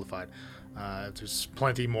been amplified. There's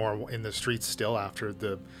plenty more in the streets still after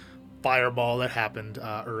the fireball that happened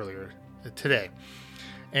earlier today.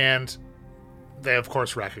 And they, of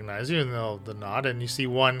course, recognize you, and they'll nod, and you see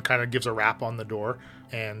one kind of gives a rap on the door,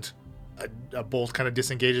 and a bolt kind of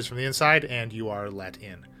disengages from the inside, and you are let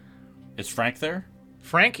in. Is Frank there?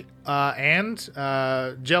 Frank and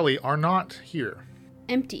Jelly are not here.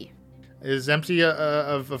 Empty. It is empty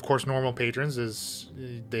of course, normal patrons, as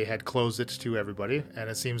they had closed it to everybody, and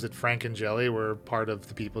it seems that Frank and Jelly were part of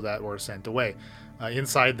the people that were sent away.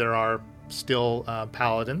 Inside there are still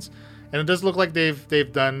paladins, and it does look like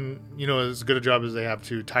they've done, as good a job as they have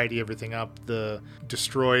to tidy everything up. The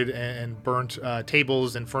destroyed and burnt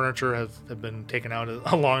tables and furniture have been taken out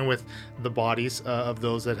along with the bodies of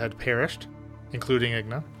those that had perished, including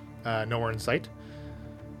Igna. Nowhere in sight.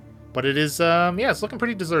 But it is, it's looking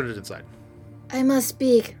pretty deserted inside. I must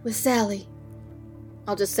speak with Sally.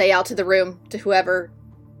 I'll just say out to the room to whoever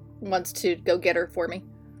wants to go get her for me.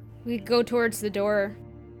 We go towards the door.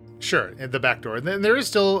 Sure, at the back door. And then there is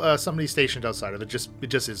still somebody stationed outside of it. It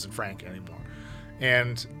just isn't Frank anymore.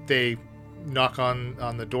 And they knock on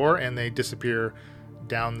the door, and they disappear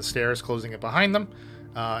down the stairs, closing it behind them.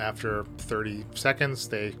 After 30 seconds,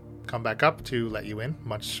 they come back up to let you in,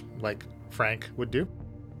 much like Frank would do.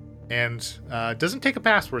 And it doesn't take a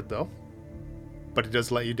password, though. but it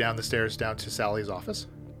does let you down the stairs down to Sally's office.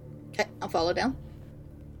 Okay, I'll follow down.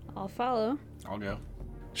 I'll follow. I'll go.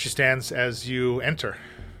 She stands as you enter.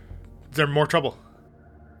 Is there more trouble?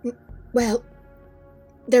 Well,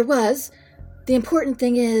 there was. The important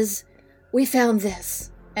thing is, we found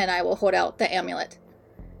this. And I will hold out the amulet.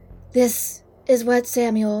 This is what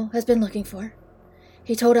Samuel has been looking for.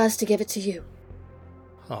 He told us to give it to you.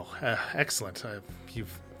 Oh, excellent.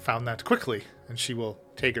 You've found that quickly, and she will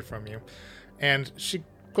take it from you. And she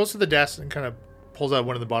goes to the desk and kind of pulls out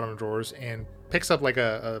one of the bottom drawers and picks up like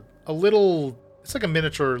a little... It's like a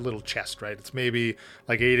miniature little chest, right? It's maybe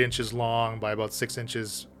like 8 inches long by about 6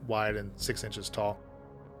 inches wide and 6 inches tall.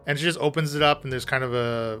 And she just opens it up, and there's kind of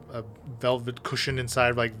a velvet cushion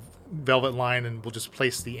inside, like velvet line, and we'll just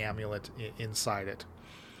place the amulet inside it.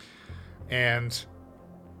 And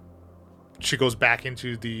she goes back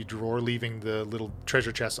into the drawer, leaving the little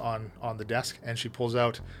treasure chest on the desk, and she pulls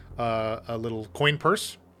out a little coin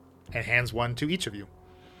purse and hands one to each of you.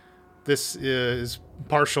 This is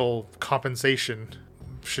partial compensation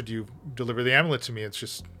should you deliver the amulet to me. It's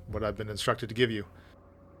just what I've been instructed to give you.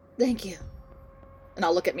 Thank you. And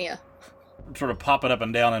I'll look at Mia. Sort of pop it up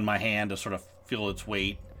and down in my hand to sort of feel its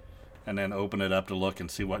weight, and then open it up to look and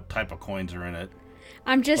see what type of coins are in it.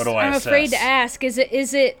 I'm assess? afraid to ask. Is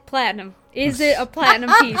it platinum? Is it a platinum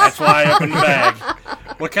piece? That's why I opened the bag.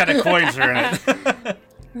 What kind of coins are in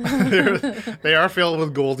it? They are filled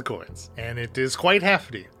with gold coins, and it is quite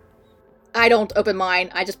hefty. I don't open mine.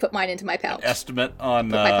 I just put mine into my pouch. Estimate on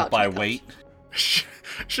Put my pouch by in my pouch. weight.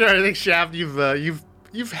 Sure, I think Shaft,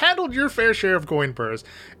 you've handled your fair share of coin purse,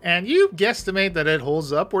 and you guesstimate that it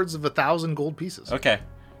holds upwards of 1,000 gold pieces. Okay.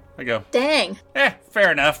 I go. Dang.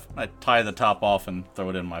 Fair enough. I tie the top off and throw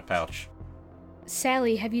it in my pouch.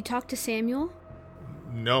 Sally, have you talked to Samuel?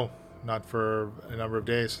 No, not for a number of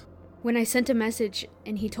days. When I sent a message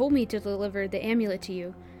and he told me to deliver the amulet to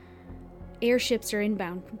you, airships are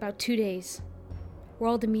inbound, about 2 days. We're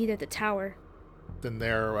all to meet at the tower. Then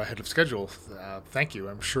they're ahead of schedule. Thank you.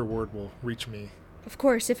 I'm sure word will reach me. Of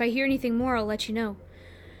course, if I hear anything more, I'll let you know.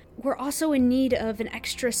 We're also in need of an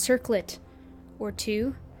extra circlet or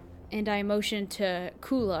two, and I motion to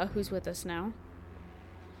Kula, who's with us now.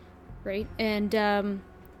 Right? And,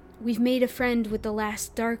 we've made a friend with the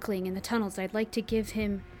last Darkling in the tunnels. I'd like to give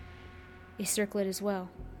him a circlet as well.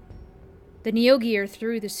 The Nyogi are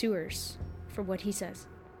through the sewers, from what he says.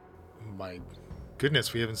 My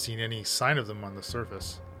goodness, we haven't seen any sign of them on the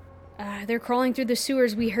surface. They're crawling through the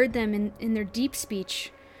sewers. We heard them in their deep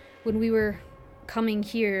speech when we were coming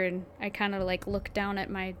here, and I kind of looked down at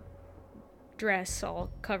my dress all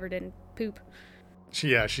covered in poop.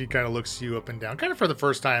 She kind of looks you up and down, kind of for the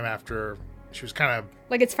first time after she was kind of...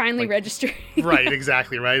 Like it's finally registered. Right,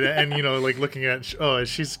 exactly, right? And, looking at...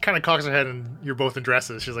 she's kind of cocks her head, and you're both in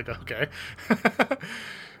dresses. She's like, okay.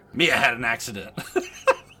 Mia had an accident.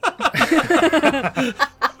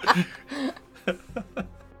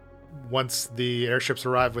 Once the airships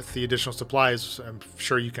arrive with the additional supplies, I'm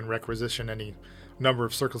sure you can requisition any number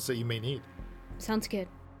of circles that you may need. Sounds good.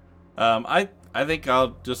 I think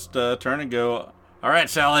I'll just turn and go, all right,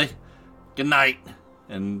 Sally, good night,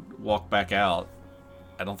 and walk back out.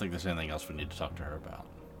 I don't think there's anything else we need to talk to her about.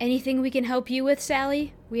 Anything we can help you with,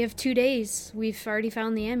 Sally? We have 2 days. We've already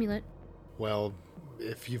found the amulet. Well,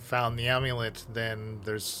 if you found the amulet, then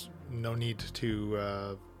there's no need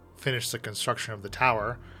to finish the construction of the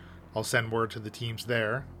tower. I'll send word to the teams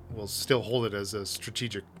there. We'll still hold it as a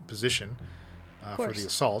strategic position for the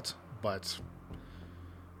assault, but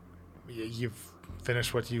you've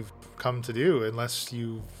finished what you've come to do. Unless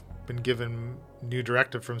you've been given new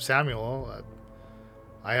directive from Samuel,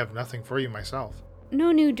 I have nothing for you myself.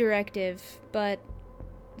 No new directive, but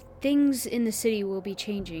things in the city will be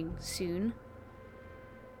changing soon.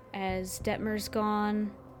 As Detmer's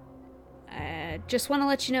gone, just want to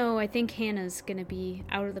let you know, I think Hannah's going to be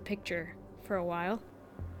out of the picture for a while.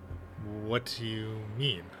 What do you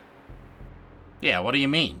mean? Yeah, what do you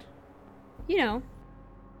mean? You know.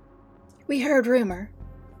 We heard rumor.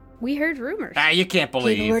 We heard rumors. You can't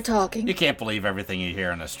believe... People were talking. You can't believe everything you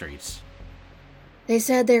hear in the streets. They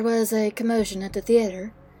said there was a commotion at the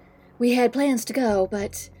theater. We had plans to go,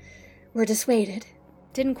 but were dissuaded.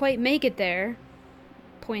 Didn't quite make it there.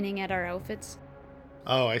 Pointing at our outfits.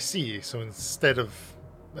 Oh, I see. So instead of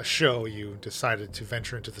a show, you decided to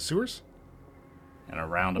venture into the sewers? In a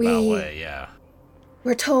roundabout way, yeah.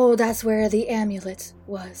 We're told that's where the amulet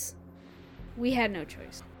was. We had no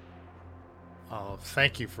choice. Oh,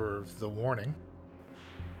 thank you for the warning.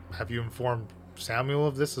 Have you informed Samuel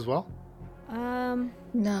of this as well?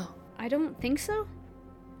 No. I don't think so.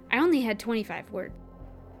 I only had 25 words.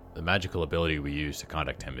 The magical ability we use to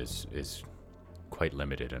contact him is quite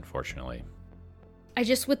limited, unfortunately. I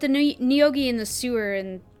just, with the Nyogi in the sewer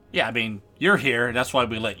and... Yeah, I mean, you're here. That's why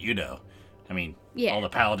we let you know. I mean, Yeah. all the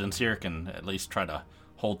paladins here can at least try to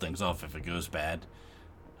hold things off if it goes bad.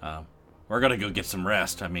 We're gonna go get some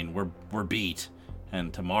rest. I mean, we're beat,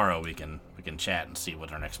 and tomorrow we can chat and see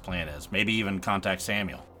what our next plan is. Maybe even contact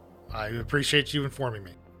Samuel. I appreciate you informing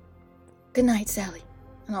me. Good night, Sally.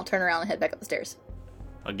 And I'll turn around and head back up the stairs.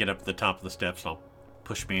 I'll get up to the top of the steps. I'll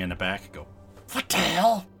push me in the back and go, "What the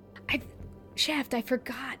hell?" Shaft, I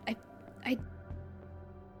forgot.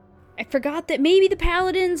 I forgot that maybe the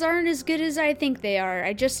paladins aren't as good as I think they are.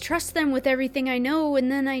 I just trust them with everything I know,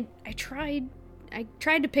 and then I tried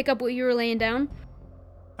to pick up what you were laying down.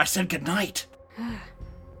 I said good night.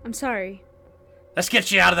 I'm sorry. Let's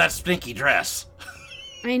get you out of that stinky dress.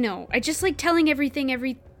 I know. I just like telling everything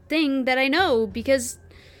that I know, because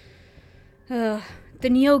the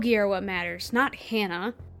Nyogi are what matters, not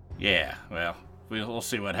Hannah. Yeah, well, we'll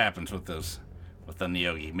see what happens with the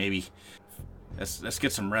Nyogi. Maybe let's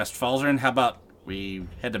get some rest. Falzarin, how about we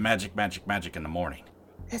head to magic in the morning?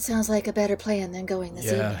 That sounds like a better plan than going this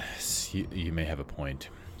evening. Yes, you may have a point.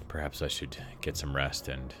 Perhaps I should get some rest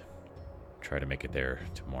and try to make it there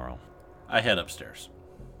tomorrow. I head upstairs.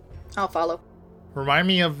 I'll follow. Remind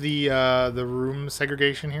me of the room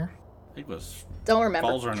segregation here. I think it was Don't remember.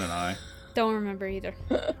 Falzarin and I. Don't remember either.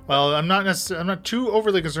 Well, I'm not too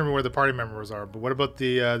overly concerned with where the party members are, but what about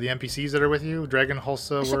the NPCs that are with you? Dragon,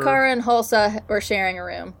 Hulsa, Shakara and Hulsa were sharing a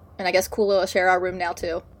room. And I guess Kula will share our room now,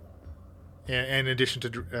 too. in addition to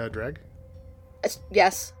Dreg?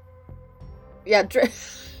 Yes. Yeah,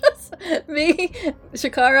 me,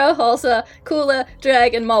 Shakara, Hulsa, Kula,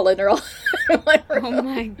 Drag, and Mullen are all in my room. Oh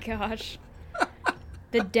my gosh.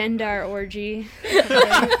 The Dendar orgy.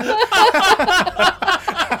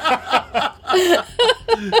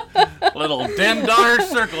 Little Dendar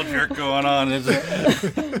circle jerk going on, is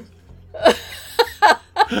it?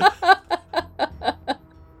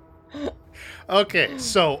 Okay,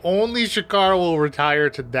 so only Shakara will retire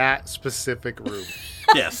to that specific room.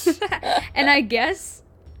 Yes. And I guess,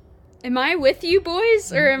 am I with you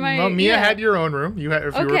boys, or am I? Well, Mia yeah. had your own room. You had,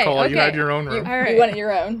 if you Okay, recall, you okay. had your own room. All right. You wanted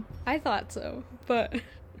your own. I thought so, but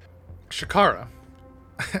Shakara,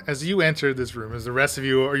 as you enter this room, as the rest of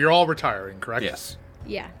you, or you're all retiring, correct? Yes.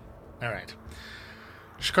 yeah. All right.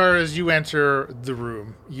 Shakara, as you enter the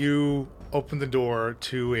room, you open the door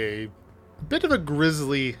to a bit of a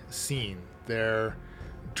grisly scene. There,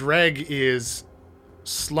 Dreg is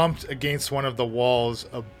slumped against one of the walls.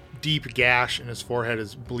 A deep gash in his forehead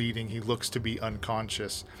is bleeding. He looks to be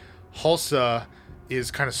unconscious. Hulsa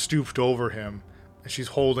is kind of stooped over him, and she's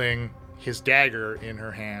holding his dagger in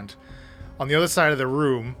her hand. On the other side of the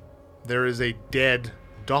room, there is a dead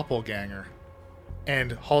doppelganger.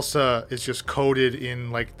 And Hulsa is just coated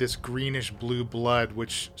in like this greenish blue blood,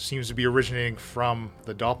 which seems to be originating from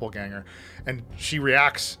the doppelganger. And she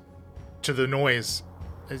reacts to the noise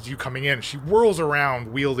as you coming in. She whirls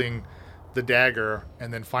around wielding the dagger,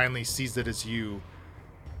 and then finally sees that it's you,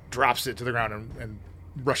 drops it to the ground, and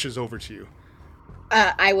rushes over to you.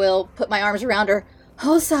 I will put my arms around her.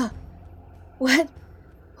 Hulsa, what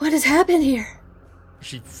has happened here?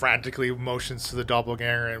 She frantically motions to the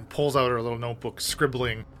doppelganger and pulls out her little notebook,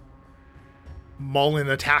 scribbling, "Mullen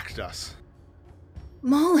attacked us."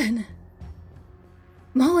 Mullen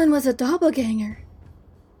was a doppelganger.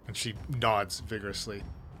 And she nods vigorously.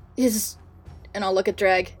 And I'll look at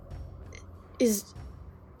Drag. Is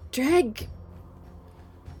Drag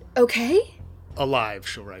okay? Alive,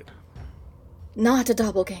 she'll write. Not a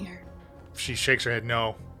doppelganger. She shakes her head,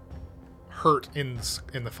 no. Hurt in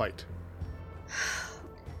the fight.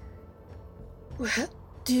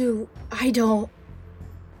 I don't...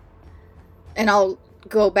 And I'll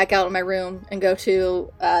go back out of my room and go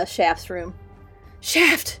to Shaft's room.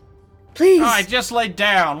 Shaft! Please! Oh, I just laid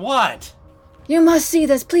down. What? You must see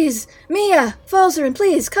this, please! Mia! Falzarin,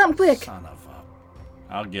 please, come quick! Son of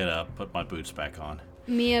a... I'll get up, put my boots back on.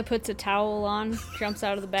 Mia puts a towel on, jumps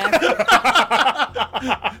out of the back.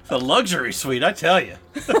 The luxury suite, I tell you.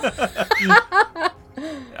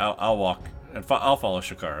 I'll walk. I'll follow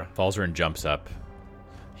Shakara. Falzarin jumps up,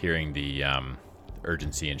 hearing the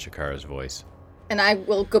urgency in Shakara's voice. And I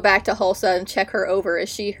will go back to Hulsa and check her over. Is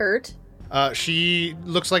she hurt? She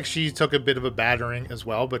looks like she took a bit of a battering as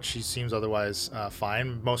well, but she seems otherwise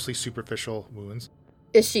fine. Mostly superficial wounds.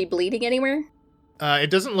 Is she bleeding anywhere? It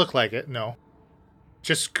doesn't look like it, no.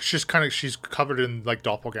 Just she's covered in like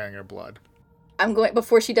doppelganger blood.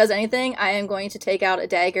 Before she does anything, I am going to take out a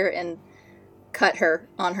dagger and cut her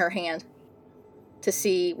on her hand to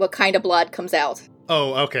see what kind of blood comes out.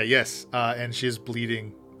 Oh, okay, yes. And she's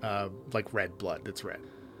bleeding like red blood. It's red.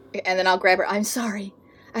 And then I'll grab her. I'm sorry.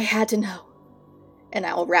 I had to know. And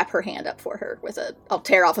I'll wrap her hand up for her I'll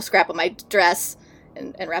tear off a scrap of my dress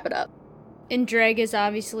and wrap it up. And Dreg is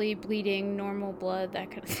obviously bleeding, normal blood, that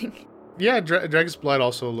kind of thing. Yeah, Dreg's blood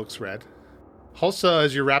also looks red. Hulsa,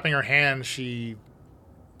 as you're wrapping her hand, she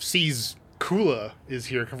sees Kula is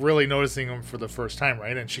here, really noticing him for the first time,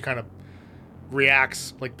 right? And she kind of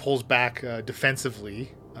reacts, like pulls back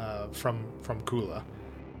defensively from Kula.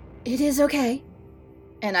 It is okay.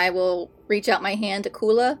 And I will reach out my hand to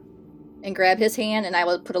Kula and grab his hand, and I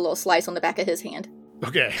will put a little slice on the back of his hand.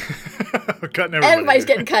 Okay. Cutting everybody. Everybody's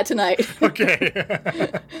getting cut tonight.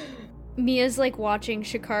 Okay. Mia's like watching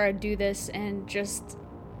Shakara do this and just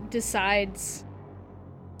decides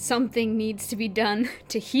something needs to be done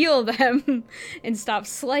to heal them and stop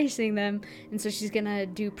slicing them. And so she's gonna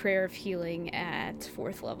do Prayer of Healing at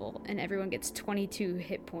 4th level, and everyone gets 22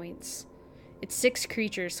 hit points. It's 6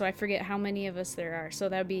 creatures, so I forget how many of us there are. So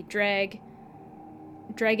that would be Dreg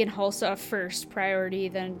and Hulsa first priority,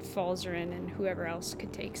 then Falzarin and whoever else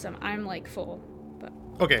could take some. I'm like full, but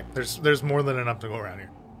Okay, there's more than enough to go around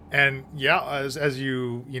here. And yeah, as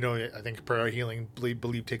you know, I think Prayer of Healing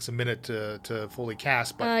believe takes a minute to fully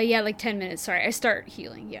cast, but yeah, like 10 minutes. Sorry, I start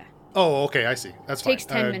healing. Yeah, oh, okay, I see. That's fine. takes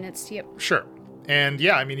 10 minutes. Yep. Sure. And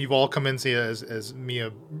yeah, I mean, you've all come in, see, as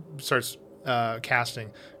Mia starts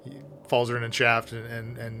casting, Falzarin and Shaft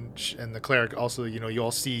and the cleric. Also, you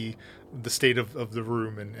all see the state of the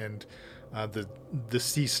room and the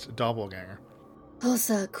deceased doppelganger.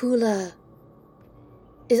 Hulsa, Kula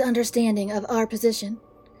is understanding of our position.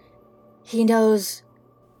 He knows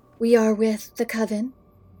we are with the Coven,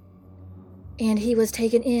 and he was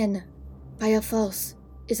taken in by a false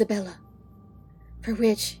Isabella, for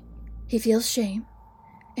which he feels shame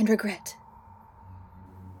and regret.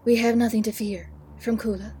 We have nothing to fear from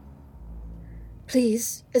Kula.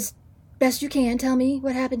 Please, as best you can, tell me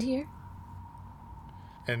what happened here.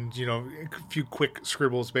 And, a few quick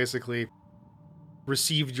scribbles, basically.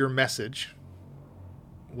 Received your message.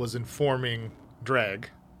 Was informing Dreg.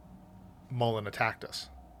 Mullen attacked us.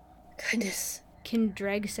 Goodness. Can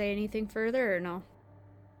Dreg say anything further or no?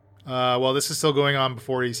 Well, this is still going on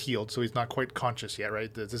before he's healed, so he's not quite conscious yet,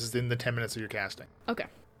 right? This is in the 10 minutes of your casting. Okay.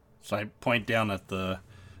 So I point down at the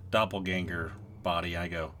doppelganger body. I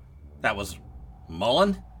go, that was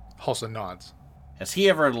Mullen? Hulsa nods. Has he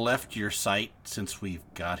ever left your sight since we've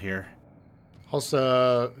got here?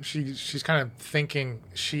 Hulsa, she's kind of thinking.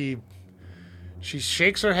 She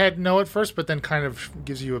shakes her head no at first, but then kind of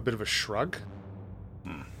gives you a bit of a shrug.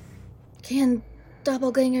 Can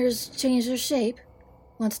doppelgangers change their shape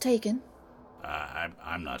once taken?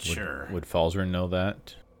 I'm not sure. Would Falzarin know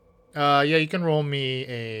that? Yeah, you can roll me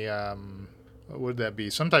a, what would that be?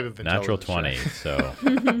 Some type of Natural intelligence 20, check.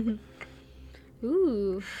 so...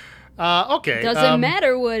 Ooh. Okay. Doesn't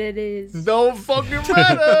matter what it is. No fucking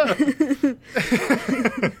matter!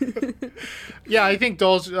 Yeah, I think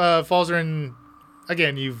Falzarin,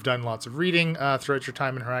 again, you've done lots of reading throughout your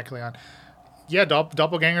time in Heracleon. Yeah,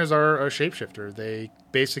 doppelgangers are a shapeshifter. They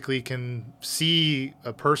basically can see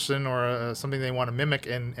a person or something they want to mimic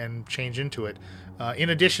and change into it. In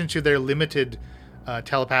addition to their limited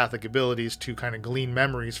telepathic abilities to kind of glean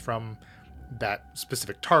memories from that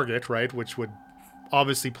specific target, right? Which would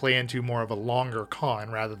obviously play into more of a longer con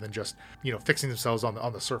rather than just, fixing themselves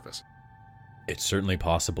on the surface. It's certainly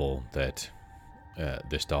possible that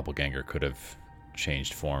this doppelganger could have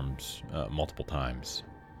changed forms multiple times.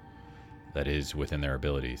 That is within their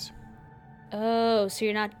abilities. Oh, so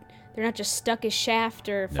they're not just stuck as Shaft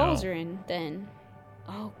or No. Falzarin then.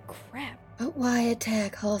 Oh, crap. But why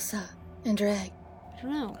attack Hulsa and Dreg? I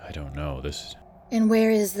don't know. I don't know. This... And where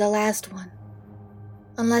is the last one?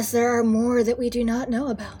 Unless there are more that we do not know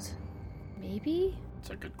about. Maybe?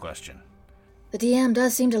 It's a good question. The DM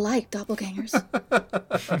does seem to like doppelgangers.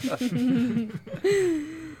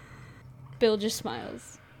 Bill just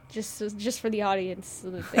smiles. Just for the audience so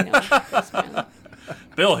that they know he's smiling.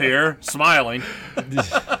 Bill here, smiling.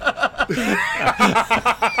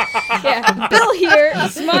 Yeah, Bill here,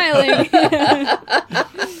 smiling.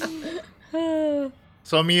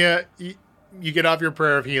 So Mia, you get off your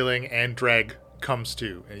prayer of healing, and Dreg comes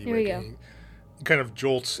to. And Here we go. He kind of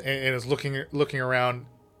jolts and is looking around,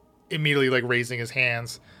 immediately like raising his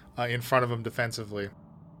hands in front of him defensively,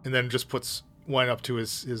 and then just puts one up to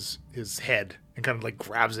his head and kind of like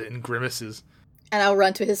grabs it and grimaces. And I'll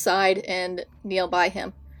run to his side and kneel by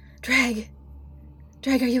him. Dreg,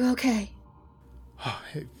 are you okay? Oh,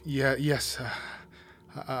 yeah, yes,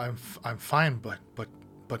 I'm fine,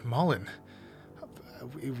 but Mullen,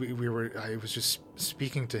 I was just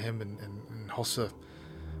speaking to him, and Hulsa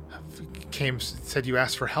said you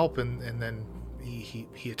asked for help, and then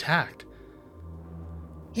he attacked.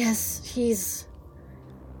 Yes, he's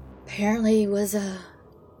apparently was a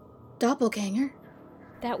doppelganger.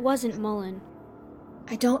 That wasn't Mullen.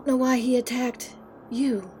 I don't know why he attacked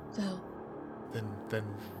you, though. Then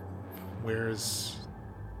where's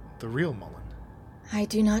the real Mullen? I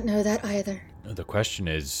do not know that either. The question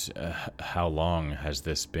is, how long has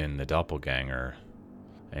this been the doppelganger?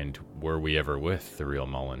 And were we ever with the real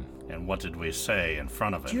Mullen? And what did we say in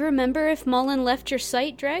front of Do you him? remember if Mullen left your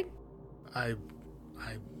sight, Drag? I've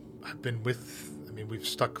been with. I mean, we've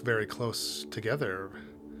stuck very close together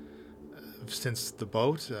since the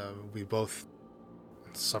boat. We both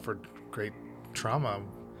suffered great trauma.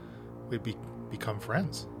 We'd become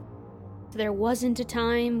friends. There wasn't a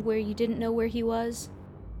time where you didn't know where he was?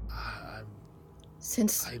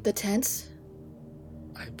 Since the tents?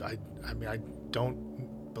 I mean, I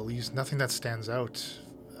don't believe nothing that stands out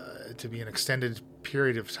to be an extended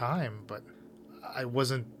period of time, but I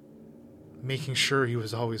wasn't making sure he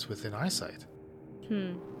was always within eyesight.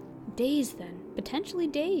 Days, then. Potentially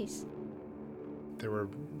days. There were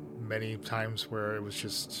many times where it was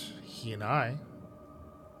just he and I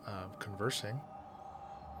conversing.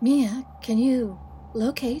 Mia, can you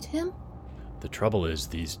locate him? The trouble is,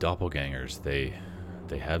 these doppelgangers, they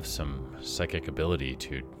have some psychic ability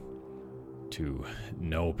to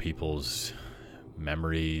know people's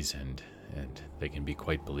memories, and they can be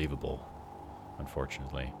quite believable,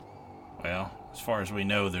 unfortunately. Well, as far as we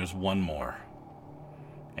know, there's one more.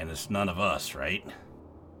 And it's none of us, right?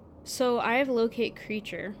 So I have locate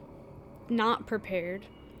creature, not prepared,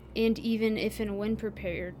 and even if and when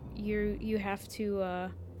prepared, you have to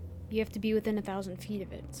be within 1,000 feet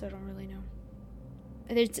of it. So I don't really know.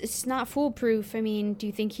 It's not foolproof. I mean, do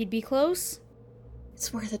you think he'd be close?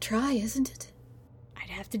 It's worth a try, isn't it? I'd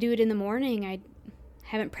have to do it in the morning. I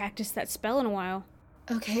haven't practiced that spell in a while.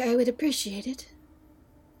 Okay, I would appreciate it.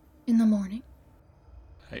 In the morning.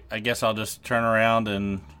 I guess I'll just turn around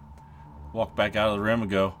and walk back out of the room and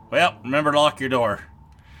go, well, remember to lock your door.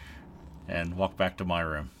 And walk back to my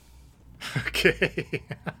room. Okay.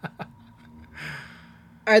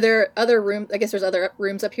 Are there other rooms? I guess there's other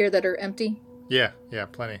rooms up here that are empty. Yeah,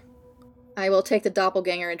 plenty. I will take the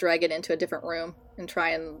doppelganger and drag it into a different room and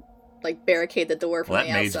try and barricade the door from Well, the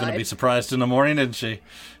that maid's outside. going to be surprised in the morning, isn't she?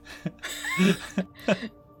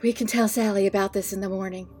 We can tell Sally about this in the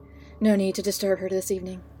morning. No need to disturb her this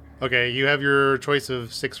evening. Okay, you have your choice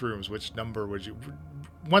of 6 rooms. Which number would you...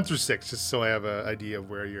 1 through 6, just so I have an idea of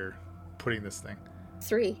where you're putting this thing.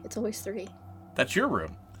 3. It's always 3. That's your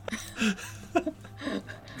room.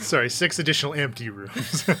 Sorry, 6 additional empty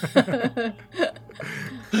rooms.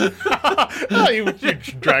 Oh, you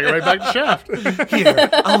drag it right back to Shaft. Here,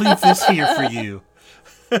 I'll leave this here for you.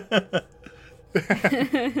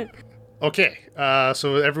 Okay,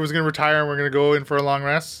 so everyone's going to retire and we're going to go in for a long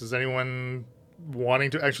rest. Is anyone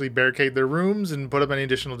wanting to actually barricade their rooms and put up any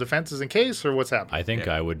additional defenses in case, or what's happening? I think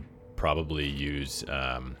I would probably use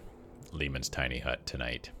Lehman's tiny hut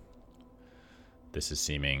tonight. This is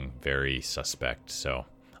seeming very suspect, so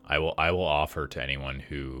I will offer to anyone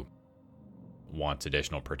who wants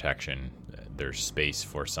additional protection. There's space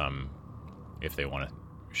for some if they want to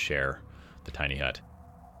share the tiny hut.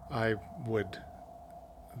 I would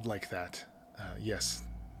like that. Yes.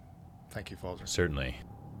 Thank you, Falzer. Certainly.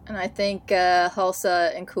 And I think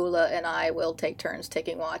Halsa and Kula and I will take turns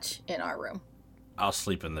taking watch in our room. I'll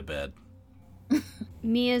sleep in the bed.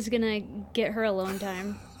 Mia's gonna get her alone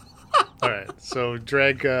time. All right, so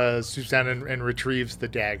Dreg swoops down and retrieves the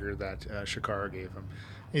dagger that Shakara gave him.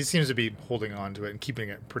 He seems to be holding on to it and keeping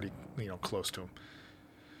it pretty, close to him.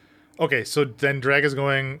 Okay, so then Dreg is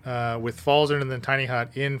going with Falzer and then Tiny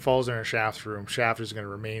Hut in Falzer and Shaft's room. Shaft is going to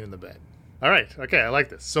remain in the bed. All right, okay, I like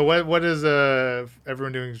this. So what is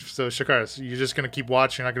everyone doing? So Shakara, so you're just going to keep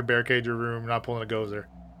watch. You're not going to barricade your room. You're not pulling a gozer.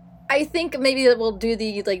 I think maybe that we'll do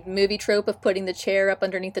the movie trope of putting the chair up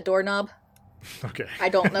underneath the doorknob. Okay. I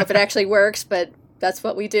don't know if it actually works, but that's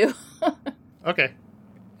what we do. Okay.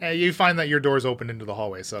 You find that your door's open into the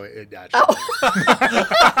hallway, so it actually...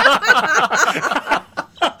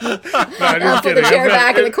 I'll put the chair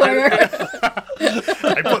back in the corner.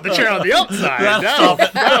 I put the chair on the outside.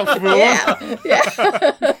 That'll fool.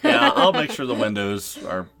 Yeah. Yeah, I'll make sure the windows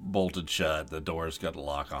are bolted shut. The door's got a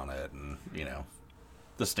lock on it, and,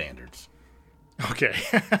 the standards. Okay.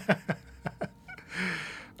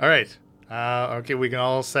 All right. Okay, we can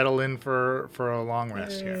all settle in for a long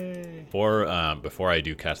rest here. Before I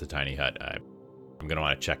do cast the tiny hut, I'm going to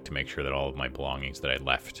want to check to make sure that all of my belongings that I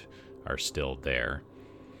left are still there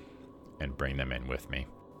and bring them in with me.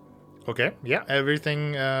 Okay, yeah,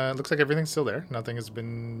 everything looks like everything's still there. Nothing has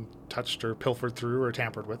been touched or pilfered through or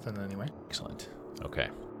tampered with in any way. Excellent. Okay.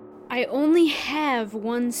 I only have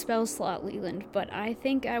one spell slot, Leland, but I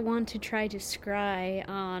think I want to try to scry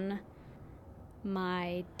on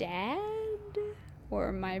my dad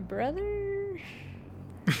or my brother.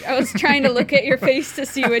 I was trying to look at your face to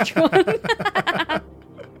see which one.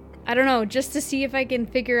 I don't know, just to see if I can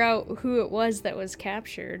figure out who it was that was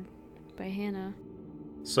captured by Hannah.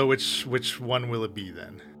 So which one will it be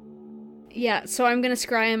then? Yeah, so I'm gonna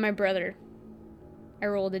scry on my brother. I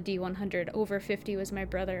rolled a D100. Over 50 was my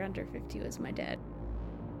brother, under 50 was my dad.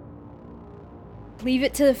 Leave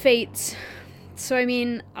it to the fates. So, I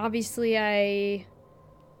mean, obviously I'm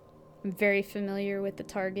very familiar with the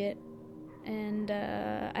target. And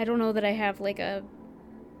I don't know that I have, like, a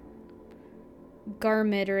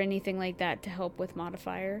garment or anything like that to help with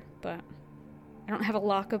modifier. But I don't have a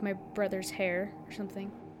lock of my brother's hair or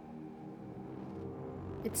something.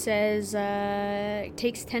 It says it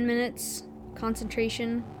takes 10 minutes.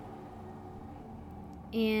 Concentration,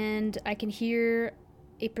 and I can hear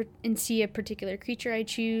and see a particular creature I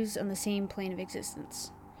choose on the same plane of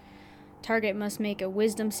existence. Target must make a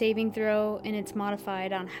wisdom saving throw, and it's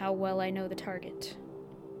modified on how well I know the target.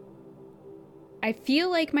 I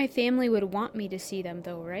feel like my family would want me to see them,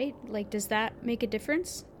 though, right? Like, does that make a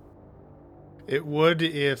difference? It would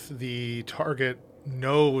if the target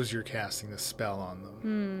knows you're casting the spell on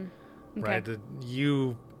them. Okay.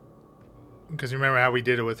 Right? Because remember how we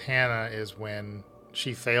did it with Hannah is when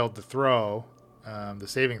she failed the throw, the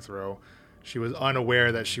saving throw, she was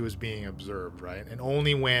unaware that she was being observed, right? And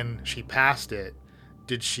only when she passed it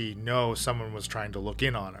did she know someone was trying to look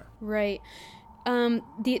in on her. Right.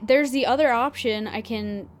 There's the other option. I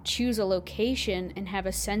can choose a location and have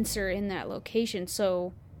a sensor in that location.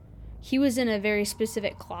 So he was in a very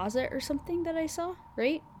specific closet or something that I saw,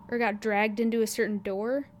 right? Or got dragged into a certain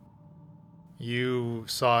door. You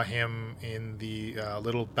saw him in the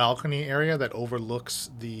little balcony area that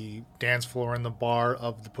overlooks the dance floor and the bar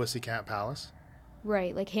of the Pussycat Palace.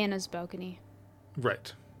 Right, like Hannah's balcony.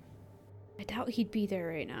 Right. I doubt he'd be there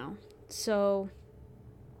right now. So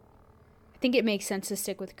I think it makes sense to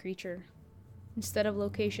stick with creature instead of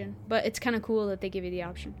location. But it's kind of cool that they give you the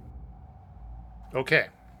option. Okay.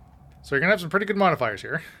 So you're going to have some pretty good modifiers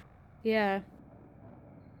here. Yeah.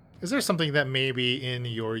 Is there something that maybe in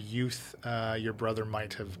your youth your brother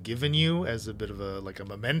might have given you as a bit of a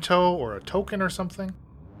memento or a token or something?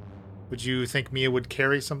 Would you think Mia would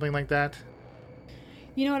carry something like that?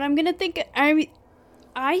 You know what I'm gonna think?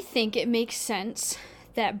 I think it makes sense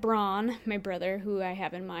that Braun, my brother, who I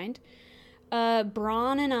have in mind,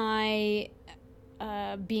 Braun and I,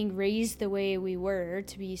 being raised the way we were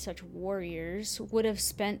to be such warriors, would have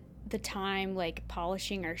spent the time like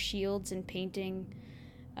polishing our shields and painting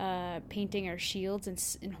our shields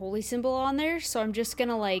and holy symbol on there. So I'm just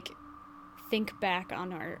gonna like think back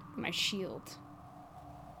on my shield.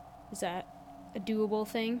 Is that a doable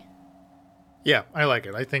thing? Yeah, I like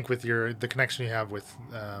it. I think with the connection you have with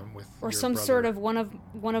or your some brother. sort of one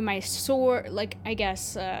of my sword, like I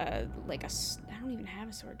guess I don't even have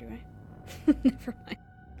a sword, do I? Never mind.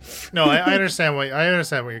 No, I understand what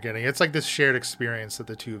you're getting. It's like this shared experience that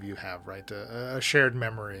the two of you have, right? A shared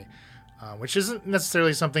memory. Which isn't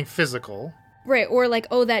necessarily something physical. Right, or like,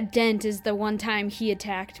 oh, that dent is the one time he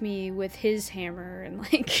attacked me with his hammer, and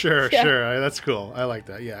like... Sure. That's cool. I like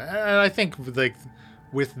that, yeah. And I think, like,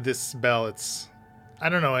 with this spell, it's... I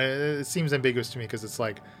don't know, it seems ambiguous to me, because it's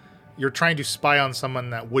like, you're trying to spy on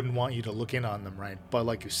someone that wouldn't want you to look in on them, right? But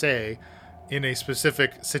like you say, in a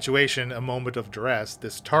specific situation, a moment of duress,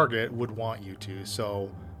 this target would want you to,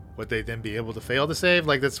 so would they then be able to fail to save?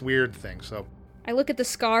 Like, that's a weird thing, so... I look at the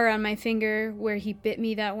scar on my finger where he bit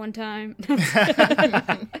me that one time.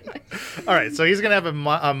 All right, so he's going to have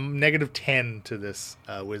a negative 10 to this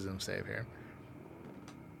wisdom save here.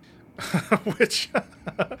 which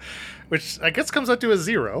I guess comes out to a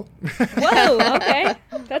 0. Whoa, okay.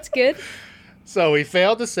 That's good. So he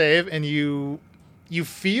failed to save, and you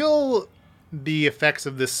feel the effects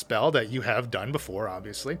of this spell that you have done before,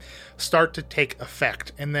 obviously, start to take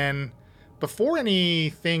effect. And then before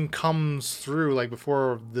anything comes through, like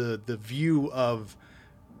before the view of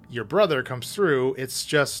your brother comes through, it's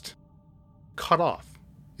just cut off.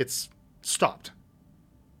 It's stopped.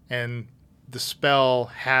 And the spell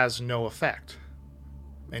has no effect.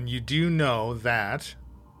 And you do know that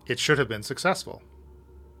it should have been successful.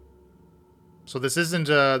 So this isn't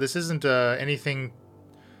anything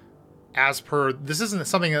as per... This isn't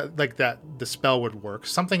something like that the spell would work.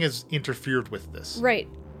 Something has interfered with this. Right.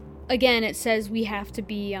 Again, it says we have to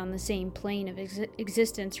be on the same plane of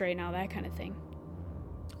existence right now, that kind of thing.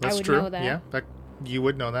 That's would true. know that. Yeah, you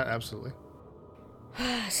would know that, absolutely.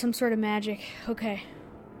 Some sort of magic. Okay.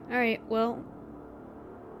 Alright, well,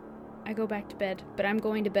 I go back to bed, but I'm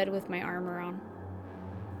going to bed with my armor on.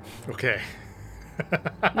 Okay.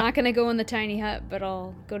 Not gonna go in the tiny hut, but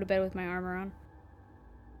I'll go to bed with my armor on.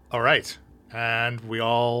 All right. And we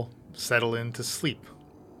all settle into sleep.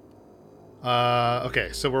 Okay,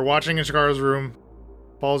 so we're watching in Shakara's room.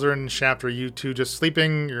 Balzer and Shaft, are you two just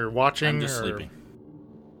sleeping? You're watching? I'm just sleeping.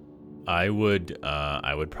 I would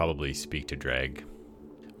probably speak to Dreg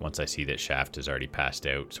once I see that Shaft has already passed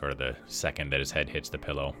out, sort of the second that his head hits the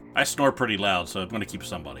pillow. I snore pretty loud, so I'm going to keep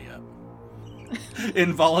somebody up.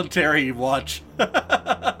 Involuntary watch.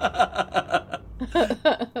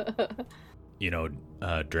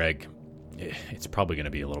 Dreg, it's probably going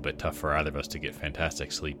to be a little bit tough for either of us to get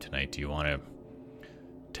fantastic sleep tonight. Do you want to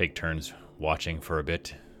take turns watching for a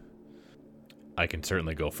bit? I can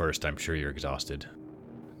certainly go first. I'm sure you're exhausted.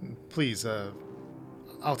 Please,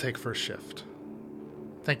 I'll take first shift.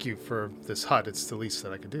 Thank you for this hut. It's the least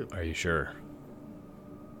that I could do. Are you sure?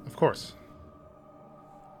 Of course.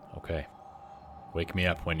 Okay. Wake me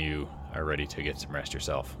up when you are ready to get some rest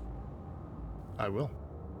yourself. I will.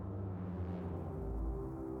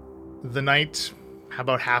 The night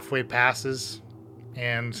about halfway passes,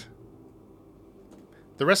 and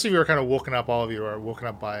the rest of you are kind of woken up. All of you are woken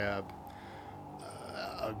up by a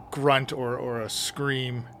grunt or a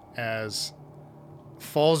scream as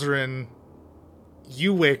Falzarin,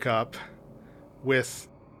 you wake up with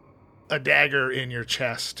a dagger in your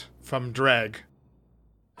chest from Dreg.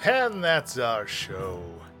 And that's our show.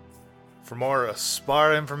 For more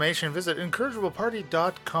Aspara information, visit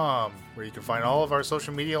incorrigibleparty.com, where you can find all of our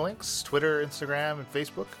social media links, Twitter, Instagram, and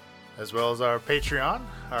Facebook, as well as our Patreon.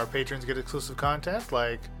 Our patrons get exclusive content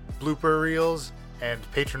like blooper reels and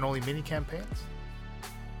patron-only mini-campaigns.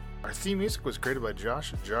 Our theme music was created by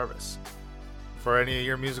Josh Jarvis. For any of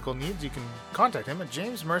your musical needs, you can contact him at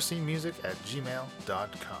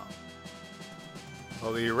jamesmercymusic@gmail.com.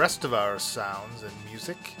 All the rest of our sounds and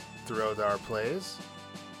music throughout our plays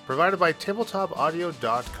provided by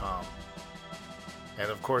tabletopaudio.com. And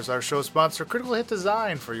of course, our show sponsor, Critical Hit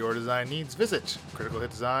Design. For your design needs, visit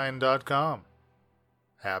criticalhitdesign.com.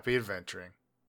 Happy adventuring.